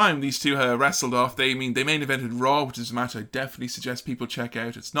last time, these two wrestled off. They main evented Raw, which is a match I definitely suggest people check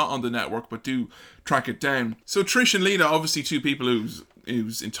out. It's not on the network, but do track it down. So Trish and Lita, obviously two people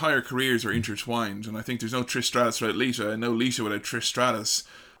whose entire careers are intertwined, and I think there's no Trish Stratus without Lita, and no Lita without Trish Stratus.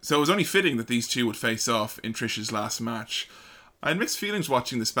 So it was only fitting that these two would face off in Trish's last match. I had mixed feelings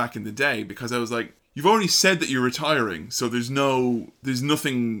watching this back in the day, because I was like, you've already said that you're retiring, so there's no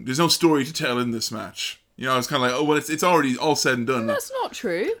story to tell in this match. You know, I was kind of like, oh, well, it's already all said and done. That's not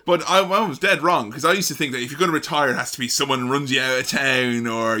true. But I was dead wrong, because I used to think that if you're going to retire, it has to be someone runs you out of town,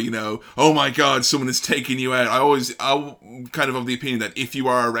 or, you know, oh my God, someone is taking you out. I'm kind of the opinion that if you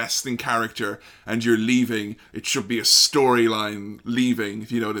are a wrestling character and you're leaving, it should be a storyline leaving,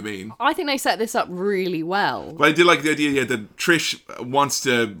 if you know what I mean. I think they set this up really well. But I did like the idea, that Trish wants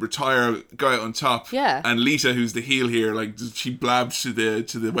to retire, go out on top. Yeah. And Lita, who's the heel here, like, she blabbed to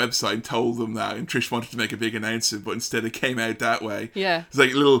the website and told them that, and Trish wanted to make a big announcement, but instead it came out that way. Yeah. It's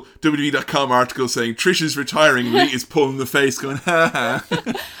like a little WWE.com article saying Trish is retiring and Lita's pulling the face going, ha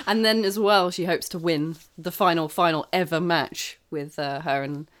ha. And then as well, she hopes to win the final ever match with her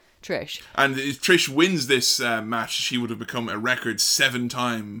and Trish. And if Trish wins this match, she would have become a record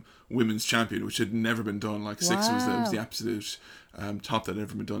 7-time women's champion, which had never been done. Like 6 was the absolute top that had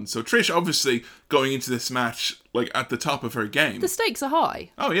ever been done. So Trish, obviously, going into this match, like, at the top of her game. The stakes are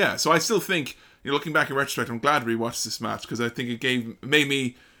high. Oh, yeah. So I still think, looking back in retrospect, I'm glad we watched this match, because I think it made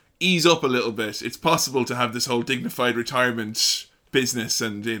me ease up a little bit. It's possible to have this whole dignified retirement business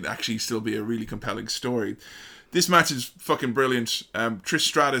and it actually still be a really compelling story. This match is fucking brilliant. Trish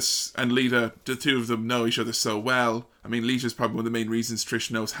Stratus and Lita, the two of them know each other so well. I mean, Lita's probably one of the main reasons Trish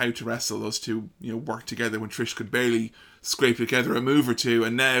knows how to wrestle. Those two, work together when Trish could barely scrape together a move or two,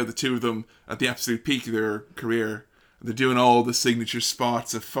 and now the two of them at the absolute peak of their career. They're doing all the signature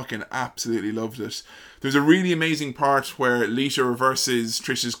spots. I fucking absolutely loved it. There's a really amazing part where Lita reverses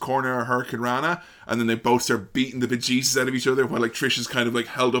Trish's corner Hurricane Rana, and then they both start beating the bejesus out of each other while, like, Trish is kind of, like,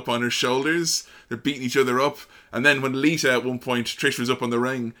 held up on her shoulders. They're beating each other up. And then when Lita, at one point, Trish was up on the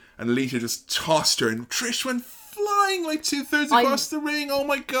ring, and Lita just tossed her, and Trish went flying like 2/3 across the ring. Oh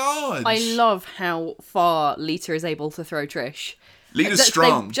my God. I love how far Lita is able to throw Trish. Lita's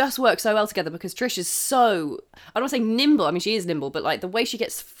strong. They just work so well together because Trish is so, I don't want to say nimble, I mean she is nimble, but like the way she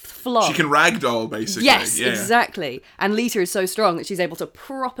gets flung. She can ragdoll basically. Yes, exactly. And Lita is so strong that she's able to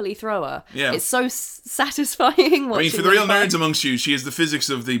properly throw her. Yeah. It's so satisfying watching. I mean, for the real nerds amongst you, she is the physics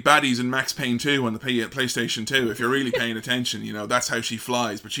of the baddies in Max Payne 2 on the PlayStation 2. If you're really paying attention, that's how she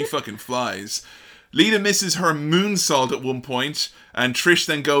flies, but she fucking flies. Lita misses her moonsault at one point, and Trish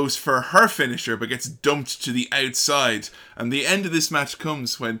then goes for her finisher, but gets dumped to the outside. And the end of this match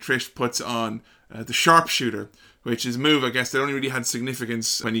comes when Trish puts on the sharpshooter, which is a move, I guess, that only really had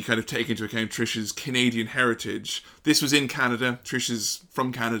significance when you kind of take into account Trish's Canadian heritage. This was in Canada. Trish is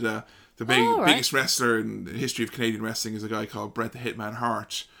from Canada. The biggest wrestler in the history of Canadian wrestling is a guy called Bret the Hitman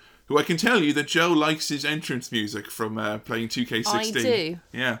Hart, who I can tell you that Joe likes his entrance music from playing 2K16. I do.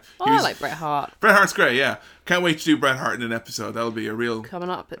 Yeah. I like Bret Hart. Bret Hart's great, yeah. Can't wait to do Bret Hart in an episode. That'll be a real... coming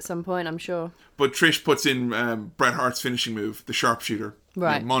up at some point, I'm sure. But Trish puts in Bret Hart's finishing move, the sharpshooter.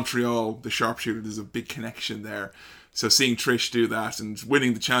 Right. Montreal, the sharpshooter, there's a big connection there. So seeing Trish do that and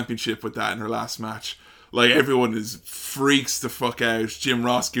winning the championship with that in her last match, like, everyone freaks the fuck out. Jim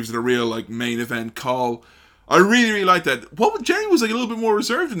Ross gives it a real, like, main event call. I really, really like that. Jerry was, like, a little bit more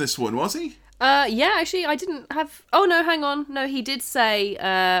reserved in this one, was he? Yeah, actually, I didn't have... Oh, no, hang on. No, he did say,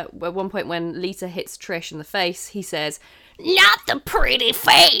 at one point when Lita hits Trish in the face, he says, "Not the pretty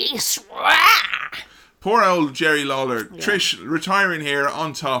face." Poor old Jerry Lawler. Yeah. Trish retiring here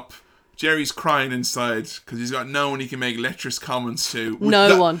on top. Jerry's crying inside because he's got no one he can make lecherous comments to.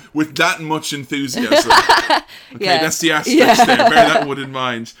 With that much enthusiasm. Okay, that's the asterisk there. Bear that one in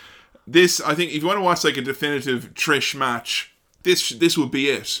mind. This, I think, if you want to watch like a definitive Trish match, this will be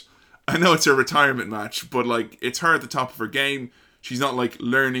it. I know it's a retirement match, but like it's her at the top of her game. She's not like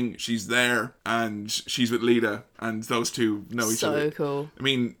learning, she's there, and she's with Lita, and those two know each other. So cool. I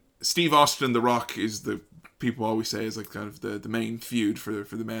mean, Steve Austin and The Rock is the people always say is like kind of the main feud for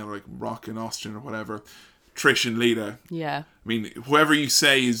the male, like Rock and Austin or whatever. Trish and Lita. Yeah. I mean, whoever you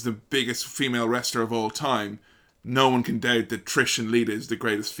say is the biggest female wrestler of all time, no one can doubt that Trish and Lita is the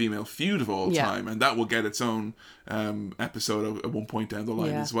greatest female feud of all time, and that will get its own episode at one point down the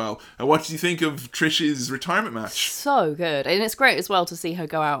line as well. And what do you think of Trish's retirement match? So good, and it's great as well to see her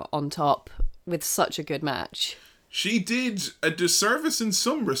go out on top with such a good match. She did a disservice in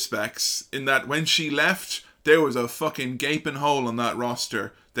some respects in that when she left, there was a fucking gaping hole on that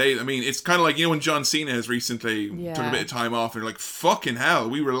roster. It's kind of like, when John Cena has recently took a bit of time off and you're like, fucking hell,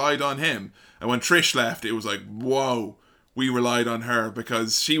 we relied on him. And when Trish left, it was like, whoa, we relied on her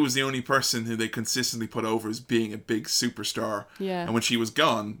because she was the only person who they consistently put over as being a big superstar. Yeah. And when she was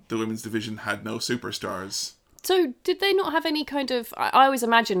gone, the women's division had no superstars. So did they not have any kind of... I always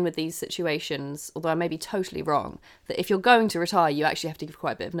imagine with these situations, although I may be totally wrong, that if you're going to retire, you actually have to give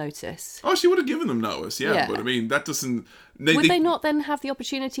quite a bit of notice. Oh, she would have given them notice, yeah. But I mean, that doesn't... Would they not then have the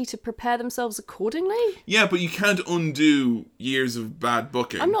opportunity to prepare themselves accordingly? Yeah, but you can't undo years of bad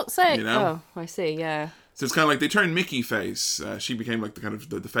booking. I'm not saying... You know? Oh, I see, yeah. So it's kind of like they turned Mickey face. She became like the kind of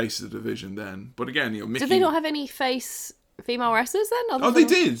the face of the division then. But again, you know, Mickey... Did they not have any face... female wrestlers then?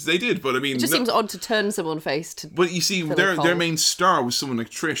 They did, but I mean... It just seems odd to turn someone face to... But you see, their main star was someone like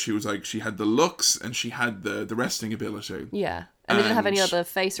Trish, who was like, she had the looks and she had the wrestling ability. Yeah. And they didn't have any other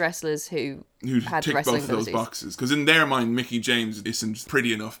face wrestlers who had ticked wrestling both of those boxes. Because in their mind, Mickie James isn't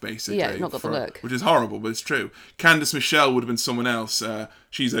pretty enough, basically. Yeah, not got the look. Which is horrible, but it's true. Candice Michelle would have been someone else.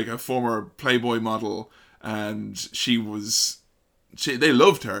 She's like a former Playboy model, and they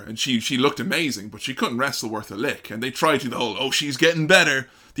loved her, and she looked amazing, but she couldn't wrestle worth a lick. And they tried to the whole, she's getting better.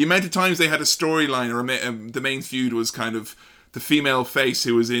 The amount of times they had a storyline, or the main feud was kind of the female face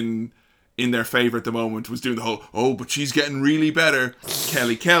who was in their favour at the moment was doing the whole, but she's getting really better.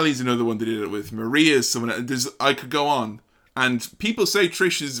 Kelly's another one that did it with. Maria's someone. I could go on. And people say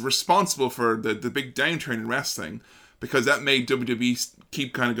Trish is responsible for the big downturn in wrestling, because that made WWE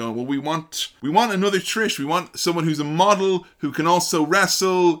keep kind of going, well, we want another Trish. We want someone who's a model, who can also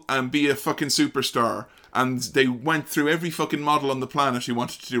wrestle and be a fucking superstar. And they went through every fucking model on the planet who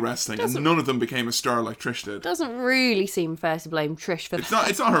wanted to do wrestling, and none of them became a star like Trish did. Doesn't really seem fair to blame Trish for that.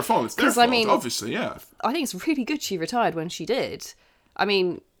 It's not her fault. It's their fault, obviously, yeah. I think it's really good she retired when she did. I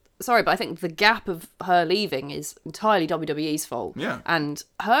mean, sorry, but I think the gap of her leaving is entirely WWE's fault. Yeah. And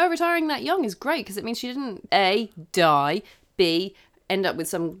her retiring that young is great, because it means she didn't, A, die, B, end up with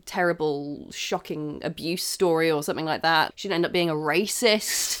some terrible, shocking abuse story or something like that. She didn't end up being a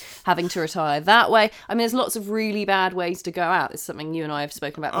racist, having to retire that way. I mean, there's lots of really bad ways to go out. It's something you and I have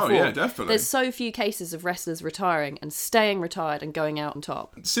spoken about before. Oh, yeah, definitely. There's so few cases of wrestlers retiring and staying retired and going out on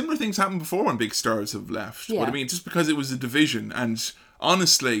top. Similar things happened before when big stars have left. Yeah. But I mean, just because it was a division, and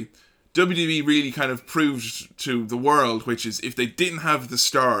honestly, WWE really kind of proved to the world, which is if they didn't have the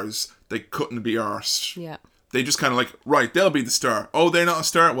stars, they couldn't be arsed. Yeah. They just kind of like, right, they'll be the star. Oh, they're not a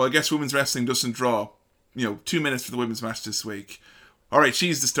star? Well, I guess women's wrestling doesn't draw. 2 minutes for the women's match this week. All right,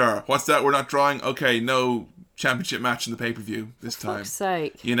 she's the star. What's that? We're not drawing? Okay, no championship match in the pay-per-view this time. For fuck's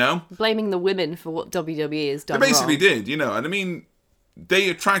sake. Blaming the women for what WWE has done They basically wrong. did, and I mean, they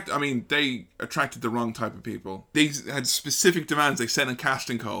attracted the wrong type of people. They had specific demands. They sent in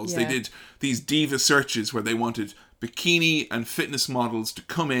casting calls. Yeah. They did these diva searches where they wanted bikini and fitness models to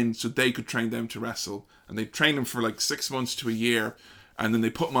come in so they could train them to wrestle. And they trained them for like 6 months to a year. And then they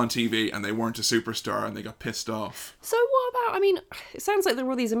put them on TV and they weren't a superstar and they got pissed off. So what about, I mean, it sounds like there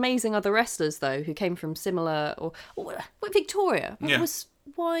were all these amazing other wrestlers, though, who came from similar, or Victoria.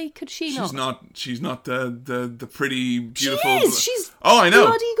 Why could she not? She's not the pretty, beautiful... She is! She's I know.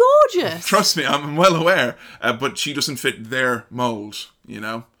 Bloody gorgeous! Trust me, I'm well aware. But she doesn't fit their mould,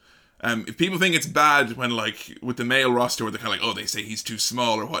 If people think it's bad when, like, with the male roster, where they're kind of like, they say he's too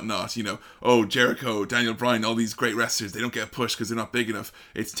small or whatnot, Jericho, Daniel Bryan, all these great wrestlers, they don't get pushed because they're not big enough.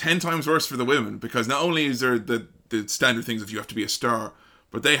 It's 10 times worse for the women, because not only is there the standard things of you have to be a star,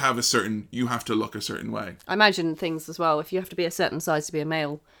 but they have you have to look a certain way. I imagine things as well. If you have to be a certain size to be a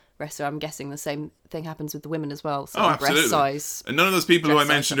male wrestler, I'm guessing the same thing happens with the women as well. So absolutely. Breast size. And none of those people who I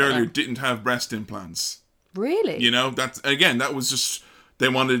mentioned earlier didn't have breast implants. Really? That was just... They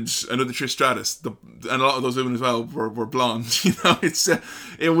wanted another Trish Stratus, and a lot of those women as well were blonde.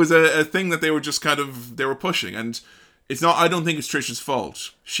 It was a thing that they were just they were pushing, and it's not. I don't think it's Trish's fault.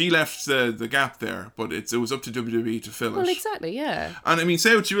 She left the gap there, but it was up to WWE to fill it. Well, exactly, yeah. And I mean,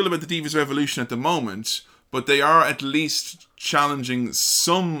 say what you will about the Divas Revolution at the moment, but they are at least challenging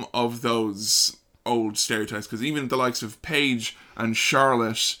some of those old stereotypes, because even the likes of Paige and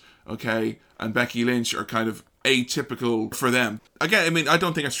Charlotte, and Becky Lynch are kind of atypical for them. Again, I mean, I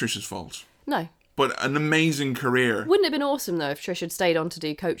don't think it's Trish's fault. No. But an amazing career. Wouldn't it have been awesome, though, if Trish had stayed on to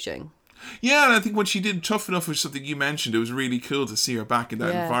do coaching? Yeah, and I think when she did Tough Enough, which is something you mentioned, it was really cool to see her back in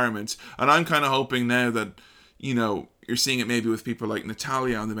that environment. And I'm kind of hoping now that, you're seeing it maybe with people like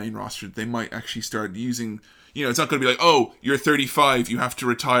Natalya on the main roster, they might actually start using... it's not going to be like, you're 35, you have to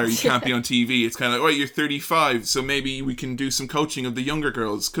retire, you can't be on TV. It's kind of like, you're 35, so maybe we can do some coaching of the younger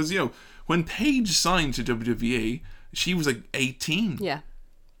girls. Because, when Paige signed to WWE, she was like 18. Yeah.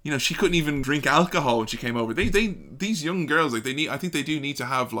 She couldn't even drink alcohol when she came over. These young girls, I think they do need to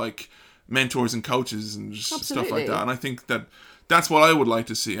have like mentors and coaches and stuff like that. And I think that That's what I would like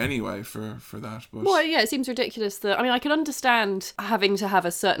to see anyway for that. But well, yeah, it seems ridiculous that, I mean, I can understand having to have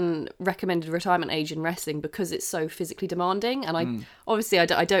a certain recommended retirement age in wrestling because it's so physically demanding, and obviously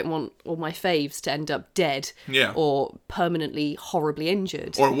I don't want all my faves to end up dead or permanently horribly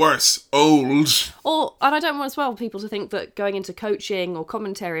injured. Or worse, old. And I don't want as well people to think that going into coaching or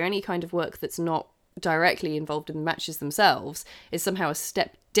commentary or any kind of work that's not directly involved in the matches themselves is somehow a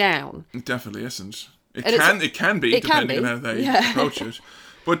step down. It definitely isn't. It can be, depending on how they approach it.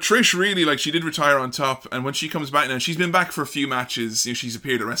 But Trish really, like, she did retire on top, and when she comes back now, she's been back for a few matches. You know, she's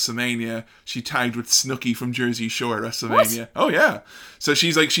appeared at WrestleMania. She tagged with Snooki from Jersey Shore at WrestleMania. What? Oh yeah. So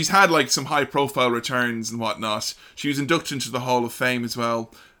she's had like some high profile returns and whatnot. She was inducted into the Hall of Fame as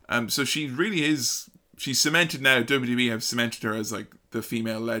well. So she really is. She's cemented now. WWE have cemented her as like the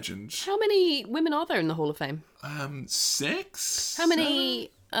female legend. How many women are there in the Hall of Fame? 6. How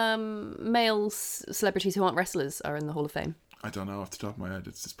many male celebrities who aren't wrestlers are in the Hall of Fame? I don't know off the top of my head.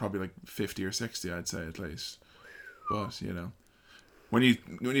 It's probably like 50 or 60, I'd say, at least. But, you know, when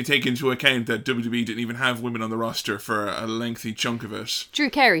you take into account that WWE didn't even have women on the roster for a lengthy chunk of it. Drew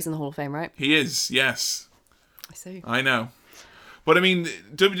Carey's in the Hall of Fame, right? He is, yes. I see. I know. But, I mean,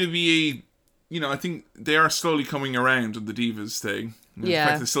 WWE, you know, I think they are slowly coming around on the Divas thing. The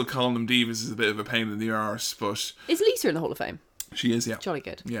fact they're still calling them Divas is a bit of a pain in the arse, but... Is Lisa in the Hall of Fame? She is, yeah. Jolly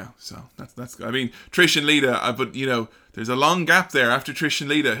good. Yeah, so that's I mean, Trish and Lita, but, you know, there's a long gap there after Trish and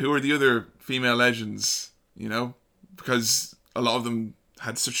Lita. Who are the other female legends, you know? Because a lot of them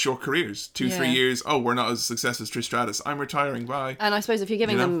had such short careers. 2-3 years. Oh, we're not as successful as Trish Stratus. I'm retiring, bye. And I suppose if you're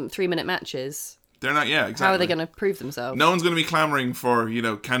giving them 3-minute matches... They're not, exactly. How are they going to prove themselves? No one's going to be clamouring for, you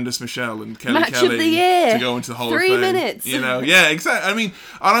know, Candice Michelle and Kelly Match Kelly of the year. to go into the Hall of Fame. 3 minutes. You know, exactly. I mean,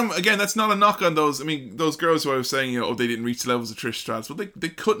 again, that's not a knock on those. I mean, those girls who I was saying, you know, they didn't reach the levels of Trish Stratus. Well, they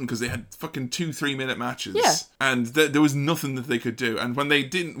couldn't because they had fucking 2-3 minute matches. Yeah. And there was nothing that they could do. And when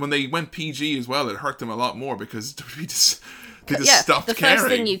they went PG as well, it hurt them a lot more because WWE just... They just stopped caring. The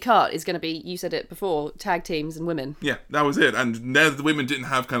first thing you cut is going to be, you said it before, tag teams and women. Yeah, that was it. And now that the women didn't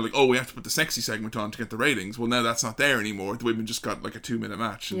have kind of like, we have to put the sexy segment on to get the ratings. Well, now that's not there anymore. The women just got like a 2-minute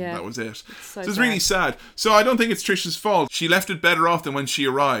match and that was it. So it's really sad. So I don't think it's Trish's fault. She left it better off than when she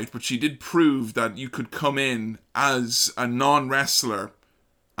arrived, but she did prove that you could come in as a non-wrestler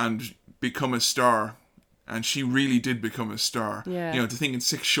and become a star. And she really did become a star. Yeah. You know, to think in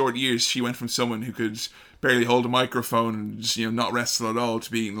 6 short years, she went from someone who could barely hold a microphone and just, you know, not wrestle at all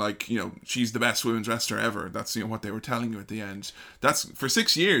to being like, you know, she's the best women's wrestler ever. That's, you know, what they were telling you at the end. That's for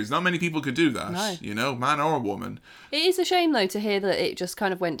 6 years. Not many people could do that, you know, man or woman. It is a shame, though, to hear that it just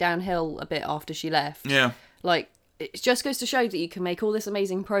kind of went downhill a bit after she left. Yeah. Like, it just goes to show that you can make all this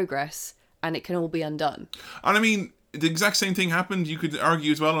amazing progress and it can all be undone. And I mean... The exact same thing happened, you could argue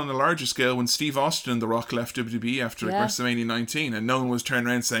as well on a larger scale, when Steve Austin and The Rock left WWE after WrestleMania 19, and no one was turning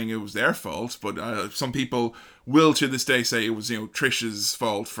around saying it was their fault, but some people will to this day say it was, you know, Trish's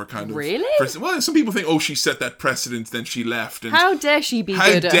fault for kind of... Really? Well, some people think, she set that precedent, then she left. And how dare she be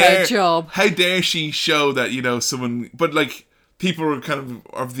good at her job? How dare she show that, you know, someone... But, like, people are kind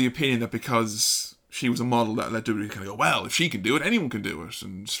of the opinion that because she was a model that let WWE kind of go, well, if she can do it, anyone can do it.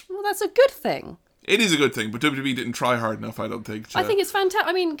 And well, that's a good thing. It is a good thing, but WWE didn't try hard enough, I don't think. I think it's fantastic.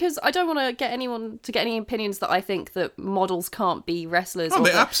 I mean, because I don't want to get anyone to get any opinions that I think that models can't be wrestlers. Oh,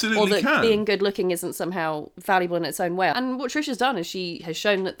 they absolutely can. Or that can. being good looking isn't somehow valuable in its own way. And what Trish has done is she has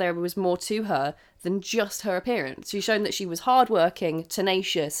shown that there was more to her than just her appearance. She's shown that she was hardworking,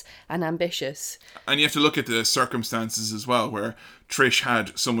 tenacious, and ambitious. And you have to look at the circumstances as well, where Trish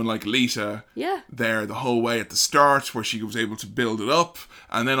had someone like Lita there the whole way at the start, where she was able to build it up.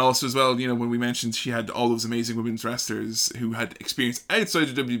 And then also as well, you know, when we mentioned she had all those amazing women's wrestlers who had experience outside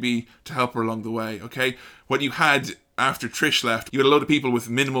of WB to help her along the way, okay? What you had after Trish left, you had a load of people with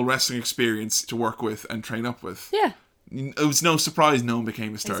minimal wrestling experience to work with and train up with. Yeah. It was no surprise no one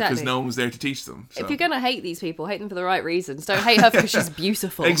became a star because no one was there to teach them. So. If you're going to hate these people, hate them for the right reasons. Don't hate her because she's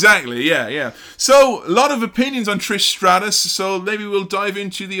beautiful. Exactly, yeah. So, a lot of opinions on Trish Stratus, so maybe we'll dive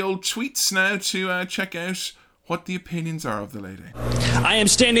into the old tweets now to check out what the opinions are of the lady. I am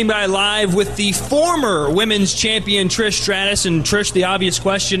standing by live with the former women's champion Trish Stratus. And Trish, the obvious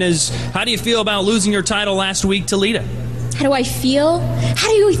question is, how do you feel about losing your title last week to Lita? How do I feel? How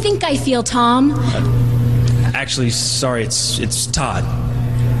do you think I feel, Tom? Actually, sorry, it's Todd.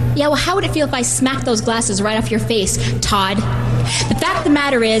 Yeah, well, how would it feel if I smacked those glasses right off your face, Todd? The fact of the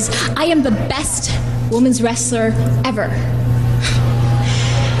matter is, I am the best women's wrestler ever.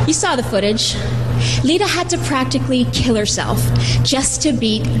 You saw the footage. Lita had to practically kill herself just to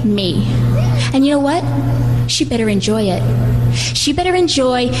beat me. And you know what? She better enjoy it. She better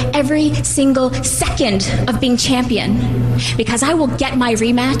enjoy every single second of being champion, because I will get my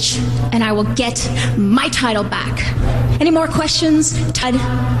rematch and I will get my title back. Any more questions, Todd?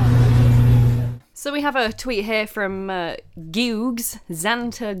 So we have a tweet here from Googs,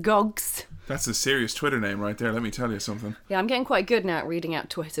 Xanta Gogs. That's a serious Twitter name right there, let me tell you something. Yeah, I'm getting quite good now at reading out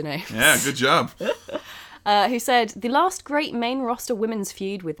Twitter names. Yeah, good job. Who said, the last great main roster women's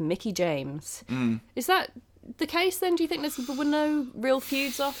feud with Mickie James. Is that the case then? Do you think there were no real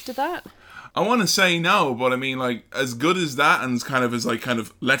feuds after that? I want to say no, but I mean, like, as good as that and kind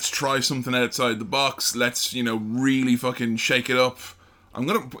of, let's try something outside the box, let's, really fucking shake it up. I'm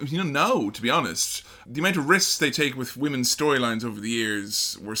gonna, no, to be honest. The amount of risks they take with women's storylines over the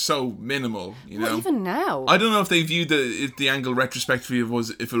years were so minimal, Well, even now. I don't know if they viewed the angle retrospectively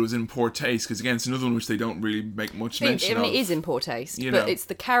if it was in poor taste, because again, it's another one which they don't really make much mention of. It is in poor taste, but it's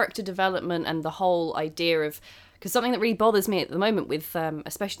the character development and the whole idea of... Because something that really bothers me at the moment with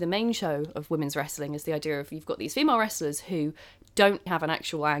especially the main show of women's wrestling is the idea of you've got these female wrestlers who don't have an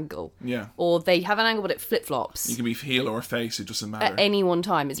actual angle. Yeah. Or they have an angle but it flip-flops. You can be heel or face, it doesn't matter. At any one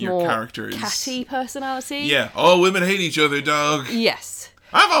time. It's your more character is... catty personality. Yeah. All women hate each other, dog. Yes.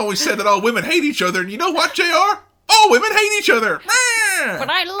 I've always said that all women hate each other, and you know what, JR? All women hate each other. But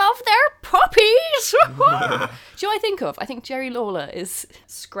I love their puppies. Do you know what I think of? I think Jerry Lawler is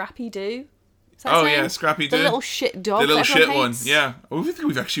Scrappy-Doo. Oh, yeah, Scrappy-Doo. The little shit dog. The little shit one, yeah. I think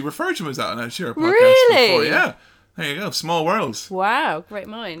we've actually referred to him as that on our podcast before. Yeah. There you go. Small worlds. Wow. Great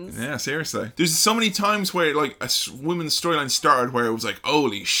minds. Yeah, seriously. There's so many times where, like, a women's storyline started where it was like,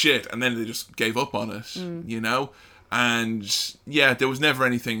 holy shit, and then they just gave up on it, And, yeah, there was never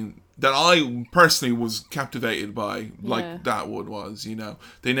anything that I personally was captivated by like that one was,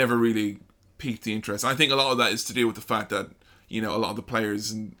 They never really piqued the interest. I think a lot of that is to do with the fact that a lot of the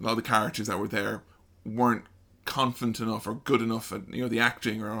players and a lot of the characters that were there weren't confident enough or good enough at, the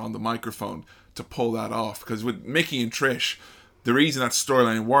acting or on the microphone to pull that off. Because with Mickie and Trish, the reason that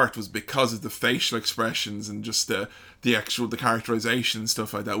storyline worked was because of the facial expressions and just the characterization and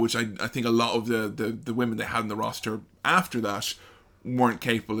stuff like that, which I think a lot of the women they had in the roster after that weren't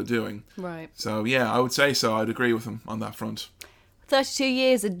capable of doing. Right. So, yeah, I would say so. I'd agree with him on that front. 32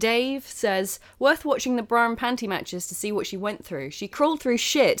 years of Dave says, worth watching the bra and panty matches to see what she went through. She crawled through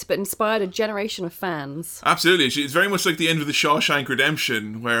shit, but inspired a generation of fans. Absolutely. It's very much like the end of the Shawshank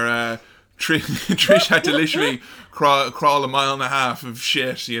Redemption, where Trish had to literally crawl a mile and a half of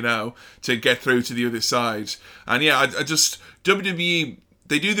shit, to get through to the other side. And yeah, I just... WWE...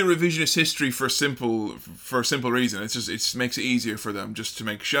 They do the revisionist history for a simple reason. It just makes it easier for them just to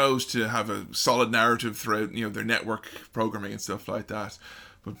make shows, to have a solid narrative throughout, their network programming and stuff like that.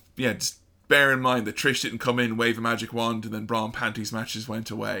 But yeah, just bear in mind that Trish didn't come in, wave a magic wand, and then bra and panties matches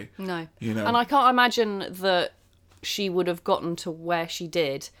went away. No. And I can't imagine that she would have gotten to where she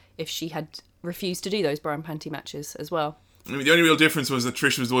did if she had refused to do those bra and panty matches as well. I mean, the only real difference was that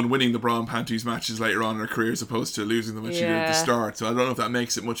Trish was the one winning the bra and panties matches later on in her career as opposed to losing them when she did at the start. So I don't know if that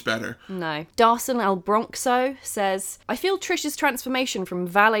makes it much better. No. Darson El Bronxo says, I feel Trish's transformation from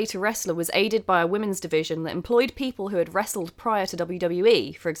valet to wrestler was aided by a women's division that employed people who had wrestled prior to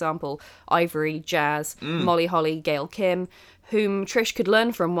WWE. For example, Ivory, Jazz, Molly Holly, Gail Kim, whom Trish could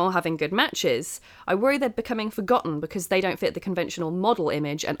learn from while having good matches. I worry they're becoming forgotten because they don't fit the conventional model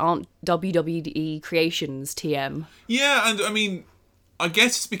image and aren't WWE creations, TM. Yeah, and I mean, I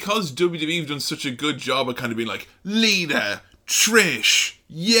guess it's because WWE have done such a good job of kind of being like, Lita, Trish,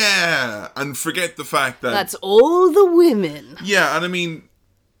 yeah, and forget the fact that... That's all the women. Yeah, and I mean,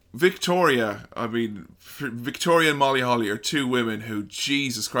 Victoria and Molly Holly are two women who,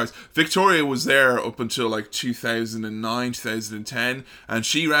 Jesus Christ, Victoria was there up until like 2009, 2010, and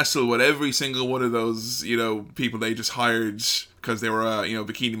she wrestled with every single one of those, people they just hired because they were a,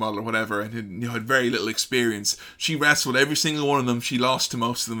 bikini model or whatever, and had very little experience. She wrestled every single one of them. She lost to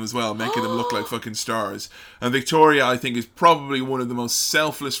most of them as well, making them look like fucking stars. And Victoria, I think, is probably one of the most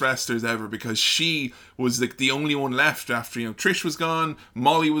selfless wrestlers ever, because she was the only one left after, Trish was gone,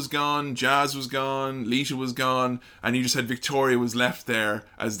 Molly was gone, Jazz was gone, Lita was gone, and you just had Victoria was left there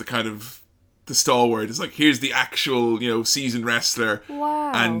as the kind of the stalwart. It's like, here's the actual, seasoned wrestler.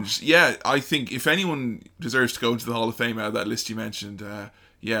 Wow. And yeah, I think if anyone deserves to go into the Hall of Fame out of that list you mentioned,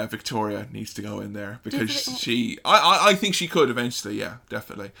 Victoria needs to go in there, because I think she could eventually, yeah,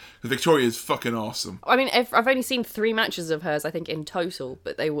 definitely. Because Victoria is fucking awesome. I mean, I've only seen 3 matches of hers, I think, in total,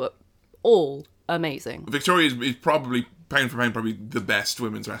 but they were all amazing. Victoria is probably pound for pound, probably the best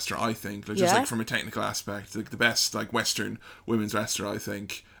women's wrestler, I think. Like, just like from a technical aspect, like the best like Western women's wrestler, I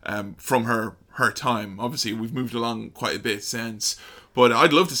think, from her time. Obviously, we've moved along quite a bit since. But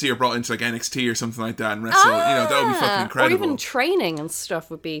I'd love to see her brought into like NXT or something like that and wrestle. That would be fucking incredible. Or even training and stuff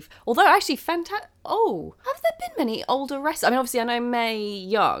would be. Although actually, fantastic. Oh, have there been many older wrestlers? I mean, obviously, I know Mae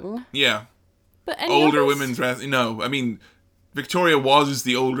Young. Yeah. But any older others? Women's wrestling? No, I mean, Victoria was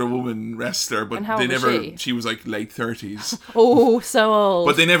the older woman wrestler, but how they old was never. She was like late 30s. Oh, so old.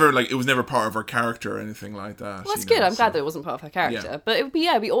 But they never it was never part of her character or anything like that. Well, that's good. I'm glad that it wasn't part of her character. Yeah. But it'd be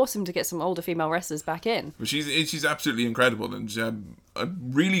awesome to get some older female wrestlers back in. But she's absolutely incredible, and a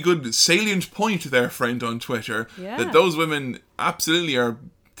really good salient point there, friend on Twitter, that those women absolutely are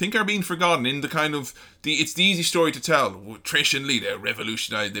being forgotten in the kind of it's the easy story to tell. Trish and Lita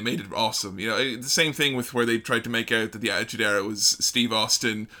revolutionized, they made it awesome. The same thing with where they tried to make out that the Attitude Era was Steve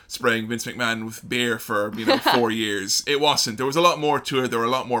Austin spraying Vince McMahon with beer for 4 years. It wasn't. There was a lot more to it. There were a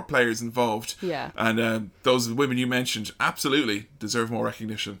lot more players involved. Yeah. And those women you mentioned absolutely deserve more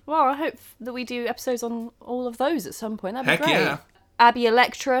recognition. Well, I hope that we do episodes on all of those at some point. That'd be great. Yeah. Abby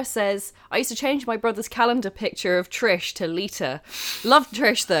Electra says, I used to change my brother's calendar picture of Trish to Lita. Love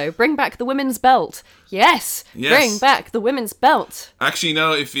Trish, though. Bring back the women's belt. Yes. Bring back the women's belt. Actually,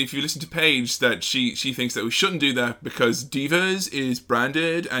 no, if you listen to Paige, that she thinks that we shouldn't do that because Divas is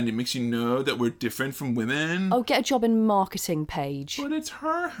branded and it makes you know that we're different from women. Oh, get a job in marketing, Paige. But it's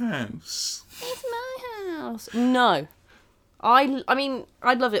her house. It's my house. No. I mean,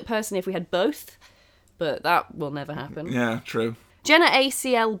 I'd love it personally if we had both, but that will never happen. Yeah, true. Jenna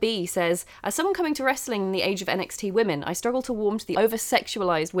ACLB says, as someone coming to wrestling in the age of NXT women, I struggle to warm to the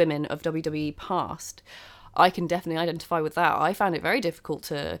over-sexualized women of WWE past. I can definitely identify with that. I found it very difficult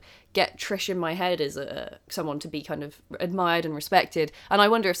to get Trish in my head as someone to be kind of admired and respected. And I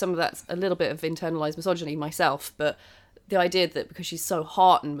wonder if some of that's a little bit of internalized misogyny myself, but the idea that because she's so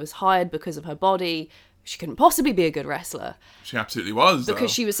hot and was hired because of her body, she couldn't possibly be a good wrestler. She absolutely was, because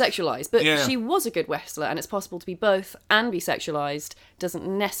she was sexualized. But she was a good wrestler, and it's possible to be both and be sexualized doesn't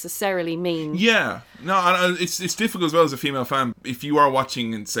necessarily mean... Yeah. No, it's difficult as well as a female fan. If you are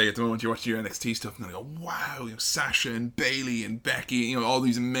watching, and say at the moment you're watching your NXT stuff, and you go, wow, Sasha and Bayley and Becky, all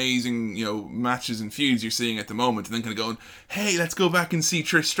these amazing, matches and feuds you're seeing at the moment, and then kind of going, hey, let's go back and see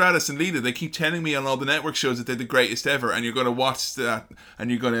Trish Stratus and Lita. They keep telling me on all the network shows that they're the greatest ever, and you're going to watch that,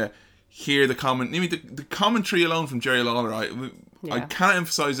 and you're going to hear the comment. I mean, the commentary alone from Jerry Lawler, I can't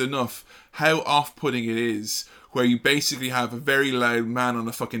emphasize enough how off-putting it is, where you basically have a very loud man on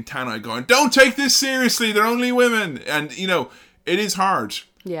a fucking tannoy going, don't take this seriously, they're only women. And, it is hard.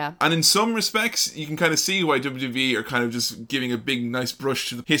 Yeah. And in some respects, you can kind of see why WWE are kind of just giving a big, nice brush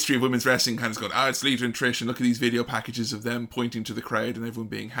to the history of women's wrestling, kind of going, it's Lita and Trish, and look at these video packages of them pointing to the crowd and everyone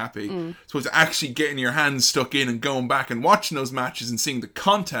being happy. So it's actually getting your hands stuck in and going back and watching those matches and seeing the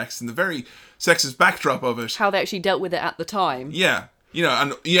context and the very sexist backdrop of it. How they actually dealt with it at the time. Yeah.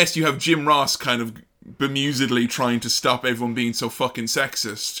 And yes, you have Jim Ross kind of bemusedly trying to stop everyone being so fucking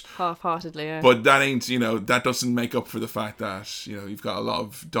sexist. Half-heartedly, yeah. But that ain't, that doesn't make up for the fact that, you've got a lot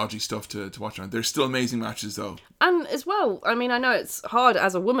of dodgy stuff to watch around. There's still amazing matches, though. And as well, I mean, I know it's hard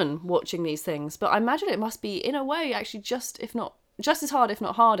as a woman watching these things, but I imagine it must be, in a way, actually just as hard, if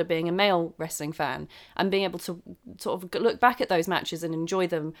not harder, being a male wrestling fan and being able to sort of look back at those matches and enjoy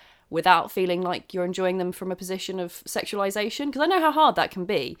them without feeling like you're enjoying them from a position of sexualization. Because I know how hard that can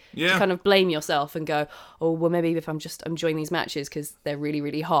be. Yeah. To kind of blame yourself and go, oh, well, maybe if I'm just enjoying these matches because they're really,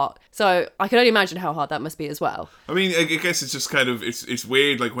 really hot. So I can only imagine how hard that must be as well. I mean, I guess it's just kind of, it's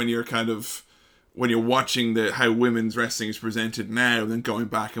weird, like when you're watching how women's wrestling is presented now and then going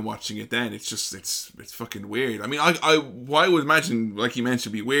back and watching it then, it's fucking weird. I mean, what I would imagine, like you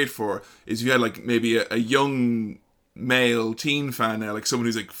mentioned, be weird for is if you had like maybe a young male teen fan now, like someone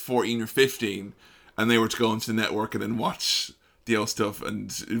who's like 14 or 15, and they were to go into the network and then watch the old stuff,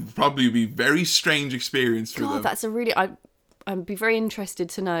 and it would probably be a very strange experience for them. That's a really... I'd be very interested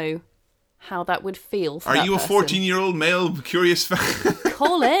to know how that would feel for Are that you a person. 14-year-old male curious fan?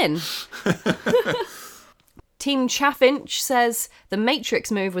 Call in. Team Chaffinch says, the Matrix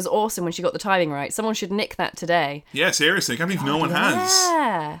move was awesome when she got the timing right. Someone should nick that today. Yeah, seriously. I can't believe no one has.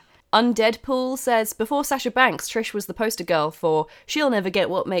 Yeah. Undeadpool says, before Sasha Banks, Trish was the poster girl for she'll never get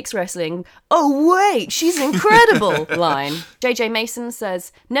what makes wrestling. Oh, wait, she's incredible line. JJ Mason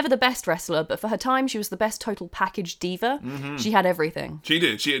says, never the best wrestler, but for her time, she was the best total package diva. Mm-hmm. She had everything. She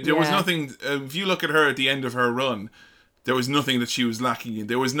did. There was nothing, if you look at her at the end of her run, there was nothing that she was lacking in.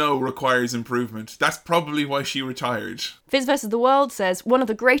 There was no requires improvement. That's probably why she retired. Fizz vs. The World says, one of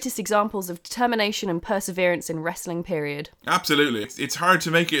the greatest examples of determination and perseverance in wrestling, period. Absolutely. It's hard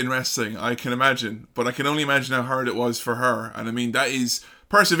to make it in wrestling, I can imagine. But I can only imagine how hard it was for her. And I mean,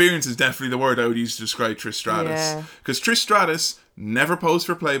 perseverance is definitely the word I would use to describe Trish Stratus. Because Trish Stratus never posed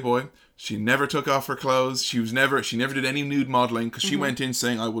for Playboy. She never took off her clothes. She never did any nude modelling because she went in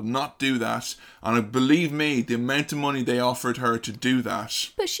saying, I will not do that. And believe me, the amount of money they offered her to do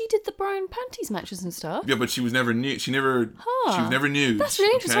that. But she did the bra and panties matches and stuff. Yeah, but she was never nude. She was never nude. That's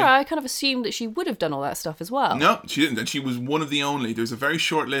really interesting. I kind of assumed that she would have done all that stuff as well. No, she didn't. And she was one of the only. There's a very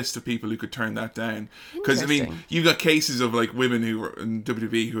short list of people who could turn that down. Because, I mean, you got cases of like women who were in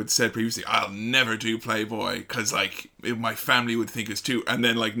WWE who had said previously, I'll never do Playboy because like my family would think it's too. And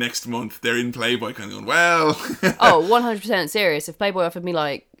then like next month they're in Playboy kind of going, well. Oh, 100% serious. If Playboy offered me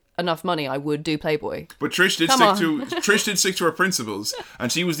like enough money, I would do Playboy. But Trish did stick to her principles,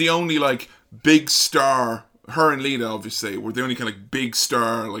 and she was the only like big star. Her and Lita obviously were the only kind of like big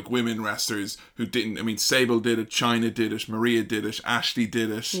star like women wrestlers who didn't. I mean, Sable did it, Chyna did it, Maria did it, Ashley did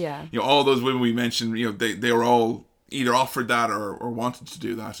it. Yeah. You know, all those women we mentioned. You know, they were all either offered that or wanted to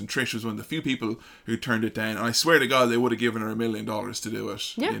do that, and Trish was one of the few people who turned it down, and I swear to God they would have given her $1 million to do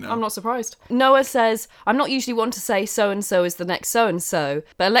it. Yeah, you know? I'm not surprised. Noah says, I'm not usually one to say so-and-so is the next so-and-so,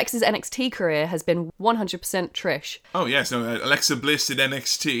 but Alexa's NXT career has been 100% Trish. Oh yes, no, Alexa Bliss in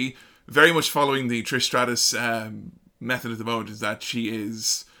NXT, very much following the Trish Stratus method at the moment, is that she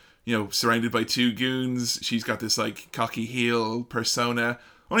is, you know, surrounded by two goons. She's got this like cocky heel persona.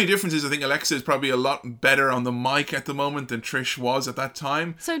 Only difference is I think Alexa is probably a lot better on the mic at the moment than Trish was at that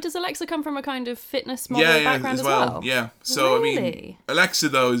time. So does Alexa come from a kind of fitness model background as well? Yeah. So really? I mean, Alexa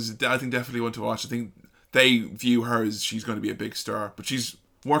though is I think definitely one to watch. I think they view her as she's going to be a big star, but she's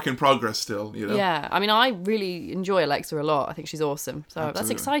work in progress still, you know. Yeah, I mean, I really enjoy Alexa a lot. I think she's awesome. So Absolutely.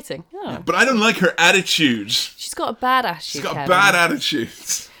 That's exciting. Yeah. But I don't like her attitude. She's got a bad attitude. She's got a bad attitude.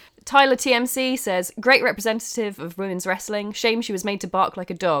 Tyler TMC says, great representative of women's wrestling. Shame she was made to bark like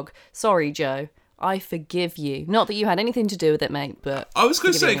a dog. Sorry, Joe. I forgive you. Not that you had anything to do with it, mate, but... I was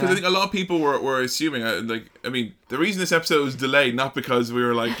going to say, because I think a lot of people were assuming, I mean, the reason this episode was delayed, not because we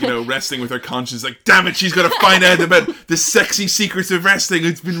were, like, you know, wrestling with our conscience, like, damn it, she's got to find out about the sexy secrets of wrestling.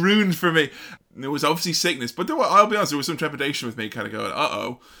 It's been ruined for me. And it was obviously sickness, but I'll be honest, there was some trepidation with me, kind of going,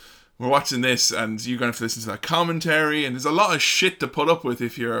 uh-oh. We're watching this and you're going to have to listen to that commentary, and there's a lot of shit to put up with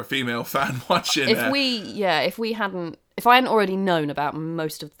if you're a female fan watching. If I hadn't already known about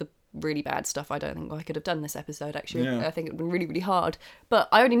most of the really bad stuff, I don't think I could have done this episode, actually. Yeah. I think it would have been really, really hard. But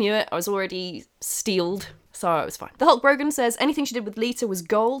I already knew it. I was already steeled, so it was fine. The Hulk Brogan says, anything she did with Lita was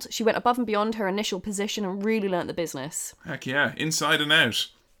gold. She went above and beyond her initial position and really learnt the business. Heck yeah, inside and out.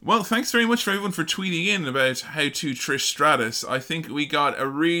 Well, thanks very much for everyone for tweeting in about how to Trish Stratus. I think we got a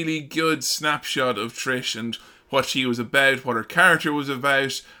really good snapshot of Trish and what she was about, what her character was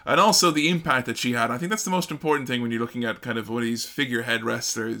about, and also the impact that she had. I think that's the most important thing when you're looking at kind of one of these figurehead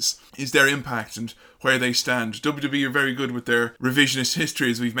wrestlers, is their impact and where they stand. WWE are very good with their revisionist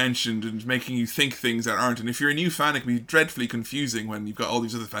history, as we've mentioned, and making you think things that aren't. And if you're a new fan, it can be dreadfully confusing when you've got all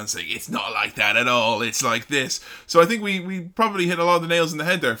these other fans saying, it's not like that at all, it's like this. So I think we probably hit a lot of the nails in the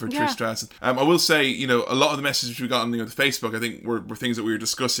head there for Trish Stratus. I will say, you know, a lot of the messages we got on the Facebook, I think were things that we were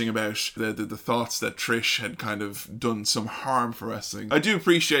discussing about the thoughts that Trish had kind of done some harm for wrestling. I do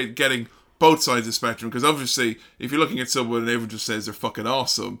appreciate getting both sides of the spectrum, because obviously if you're looking at someone and everyone just says they're fucking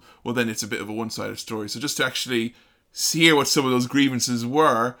awesome, well then it's a bit of a one-sided story. So just to actually hear what some of those grievances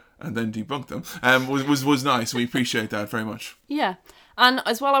were and then debunk them was nice. We appreciate that very much. Yeah, and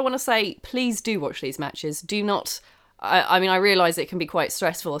as well I want to say, please do watch these matches. Do not, I mean, I realise it can be quite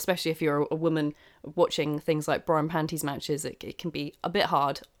stressful, especially if you're a woman watching things like bra and panties matches. It can be a bit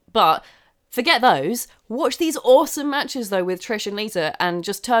hard, but forget those. Watch these awesome matches, though, with Trish and Lita, and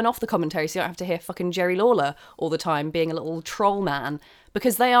just turn off the commentary so you don't have to hear fucking Jerry Lawler all the time being a little troll man,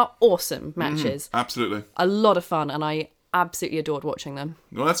 because they are awesome matches. Absolutely. A lot of fun, and I absolutely adored watching them.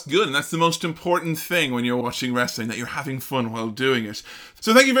 Well, that's good, and that's the most important thing when you're watching wrestling, that you're having fun while doing it.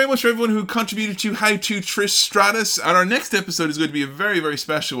 So thank you very much for everyone who contributed to How to Trish Stratus, and our next episode is going to be a very, very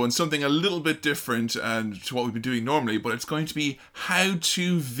special one, something a little bit different and to what we've been doing normally, but it's going to be How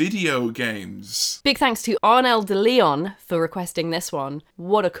to Video Games. Big thanks to Arnel de Leon for requesting this one.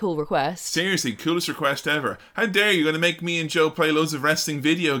 What a cool request. Seriously, coolest request ever. How dare you going to make me and Joe play loads of wrestling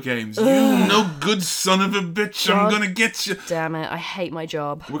video games? You no good son of a bitch, I'm going to get Damn it, I hate my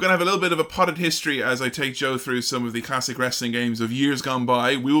job. We're going to have a little bit of a potted history as I take Joe through some of the classic wrestling games of years gone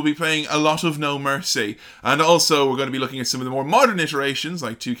by. We will be playing a lot of No Mercy. And also, we're going to be looking at some of the more modern iterations,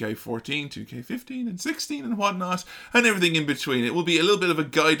 like 2K14, 2K15, and 16, and whatnot, and everything in between. It will be a little bit of a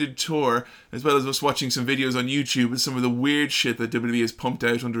guided tour, as well as us watching some videos on YouTube with some of the weird shit that WWE has pumped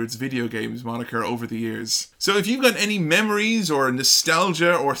out under its video games moniker over the years. So if you've got any memories or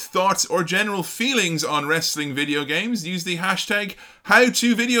nostalgia or thoughts or general feelings on wrestling video games, use the hashtag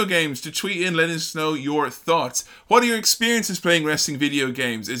 #HowToVideoGames to tweet in, let us know your thoughts. What are your experiences playing wrestling video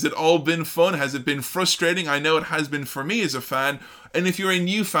games? Has it all been fun? Has it been frustrating? I know it has been for me as a fan. And if you're a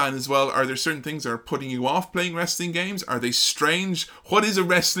new fan as well, are there certain things that are putting you off playing wrestling games? Are they strange? What is a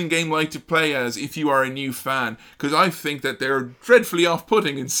wrestling game like to play as if you are a new fan? Because I think that they're dreadfully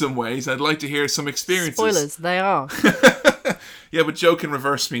off-putting in some ways. I'd like to hear some experiences. Spoilers, they are. Yeah, but Joe can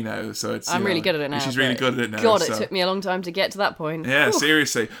reverse me now, so it's... I'm really good at it now. She's really good at it now. God, it took me a long time to get to that point. Yeah, Ooh.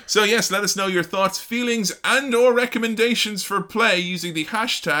 Seriously. So yes, let us know your thoughts, feelings, and or recommendations for play using the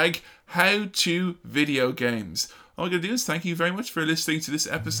hashtag #HowToVideoGames. All you gotta do is thank you very much for listening to this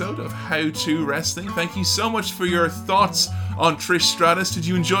episode of How To Wrestling. Thank you so much for your thoughts on Trish Stratus. Did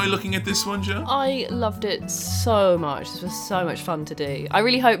you enjoy looking at this one, Joe? I loved it so much. This was so much fun to do. I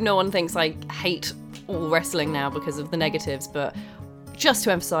really hope no one thinks I hate all wrestling now because of the negatives, but just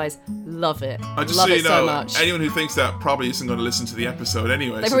to emphasise, love it. Love it so much. Anyone who thinks that probably isn't going to listen to the episode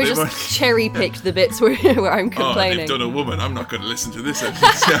anyway. They probably just cherry-picked the bits where I'm complaining. Oh, they've done a woman. I'm not going to listen to this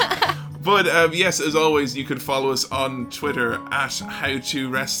episode. But yes, as always, you can follow us on Twitter at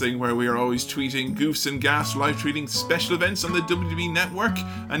HowToWrestling, where we are always tweeting goofs and gaffs, live tweeting special events on the WWE Network,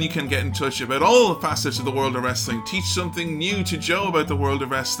 and you can get in touch about all facets of the world of wrestling, teach something new to Joe about the world of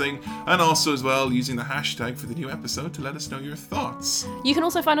wrestling, and also as well using the hashtag for the new episode to let us know your thoughts. You can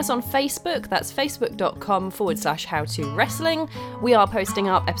also find us on Facebook. That's facebook.com/HowToWrestling. We are posting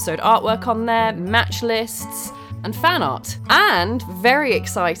up episode artwork on there, match lists, and fan art. And, very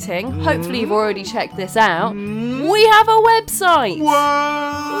exciting, hopefully you've already checked this out, we have a website!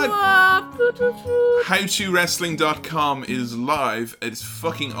 What? HowToWrestling.com is live. It's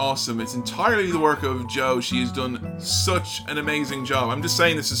fucking awesome. It's entirely the work of Joe. She has done such an amazing job. I'm just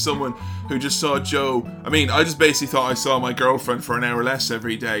saying this as someone who just saw Joe. I mean, I just basically thought I saw my girlfriend for an hour less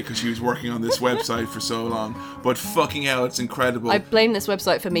every day because she was working on this website for so long. But fucking hell, it's incredible. I blame this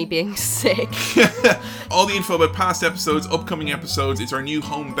website for me being sick. All the info about past episodes, upcoming episodes, it's our new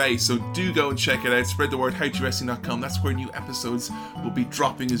home base, so do go and check it out. Spread the word, HowToWrestling.com. That's where new episodes will be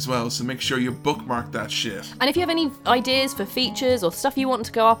dropping as well, so make sure you bookmark that shit. And if you have any ideas for features or stuff you want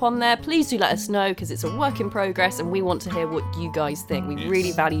to go up on there, please do let us know, because it's a work in progress and we want to hear what you guys think. We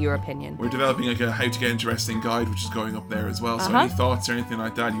really value your opinion. We're developing like a how to get into wrestling guide, which is going up there as well, so any thoughts or anything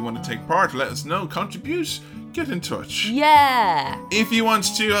like that you want to take part, let us know, contribute, get in touch. Yeah! If you want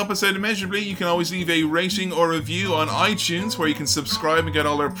to help us out immeasurably, you can always leave a rating or review on iTunes, where you can subscribe and get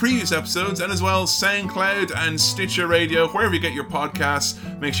all our previous episodes, and as well SoundCloud and Stitcher Radio, wherever you get your podcasts.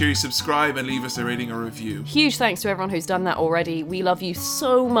 Make sure you subscribe and leave us a rating or review. Huge thanks to everyone who's done that already. We love you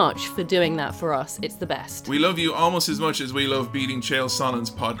so much for doing that for us. It's the best. We love you almost as much as we love beating Chael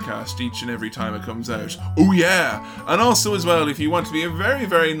Sonnen's podcast each and every time it comes out. Oh yeah! And also as well, if you want to be a very,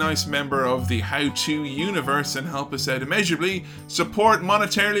 very nice member of the How To universe and help us out immeasurably, support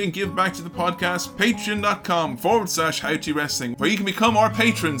monetarily and give back to the podcast, patreon.com/HowToWrestling, where you can become our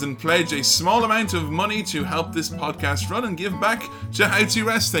patrons and pledge a small amount of money to help this podcast run and give back to How To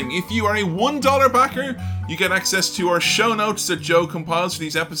Wrestling. If you are a $1 backer, you get access to our show notes that Joe compiles for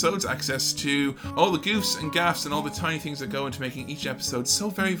these episodes, access to all the goofs and gaffs and all the tiny things that go into making each episode so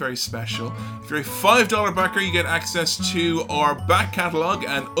very, very special. If you're a $5 backer, you get access to our back catalogue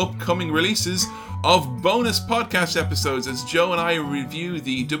and upcoming releases of bonus podcast episodes as Joe and I review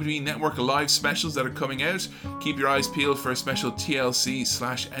the WWE Network live specials that are coming out. Keep your eyes peeled for a special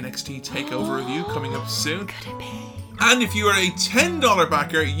TLC/NXT takeover review coming up soon. Could it be? And if you are a $10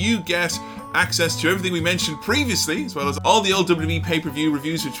 backer, you get access to everything we mentioned previously, as well as all the old WWE pay-per-view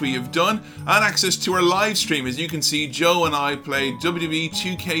reviews which we have done, and access to our live stream. As you can see, Joe and I played WWE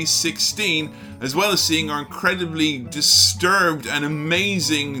 2K16, as well as seeing our incredibly disturbed and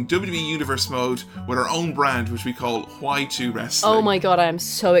amazing WWE Universe mode with our own brand, which we call Why To Wrestling. Oh my god, I am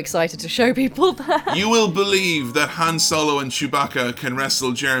so excited to show people that. You will believe that Han Solo and Chewbacca can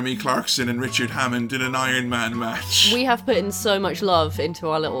wrestle Jeremy Clarkson and Richard Hammond in an Iron Man match. We have put in so much love into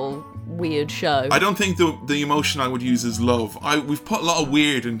our little weird show. I don't think the emotion I would use is love. We've put a lot of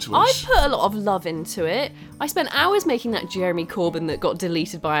weird into it. I put a lot of love into it. I spent hours making that Jeremy Corbyn that got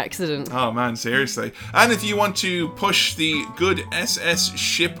deleted by accident. Oh man, seriously. And if you want to push the good SS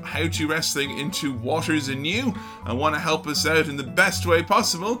ship How to Wrestling into waters anew and want to help us out in the best way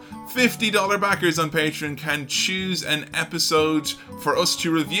possible, $50 backers on Patreon can choose an episode for us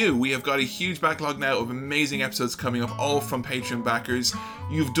to review. We have got a huge backlog now of amazing episodes coming up, all from Patreon backers.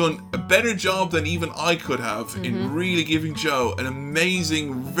 You've done a better job than even I could have in really giving Joe an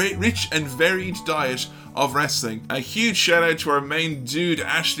amazing, rich and varied diet of wrestling. A huge shout out to our main dude,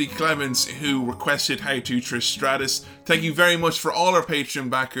 Ashley Clements, who requested How to Trish Stratus. Thank you very much for all our Patreon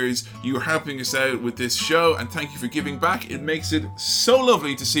backers. You are helping us out with this show, and thank you for giving back. It makes it so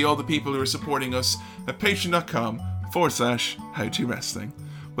lovely to see all the people who are supporting us at patreon.com/HowToWrestling.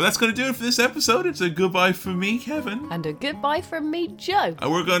 Well, that's going to do it for this episode. It's a goodbye from me, Kevin. And a goodbye from me, Joe.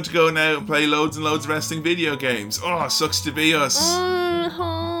 And we're going to go now and play loads and loads of wrestling video games. Oh, sucks to be us.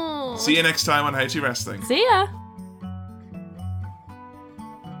 Mm-hmm. See you next time on How to Wrestling. See ya.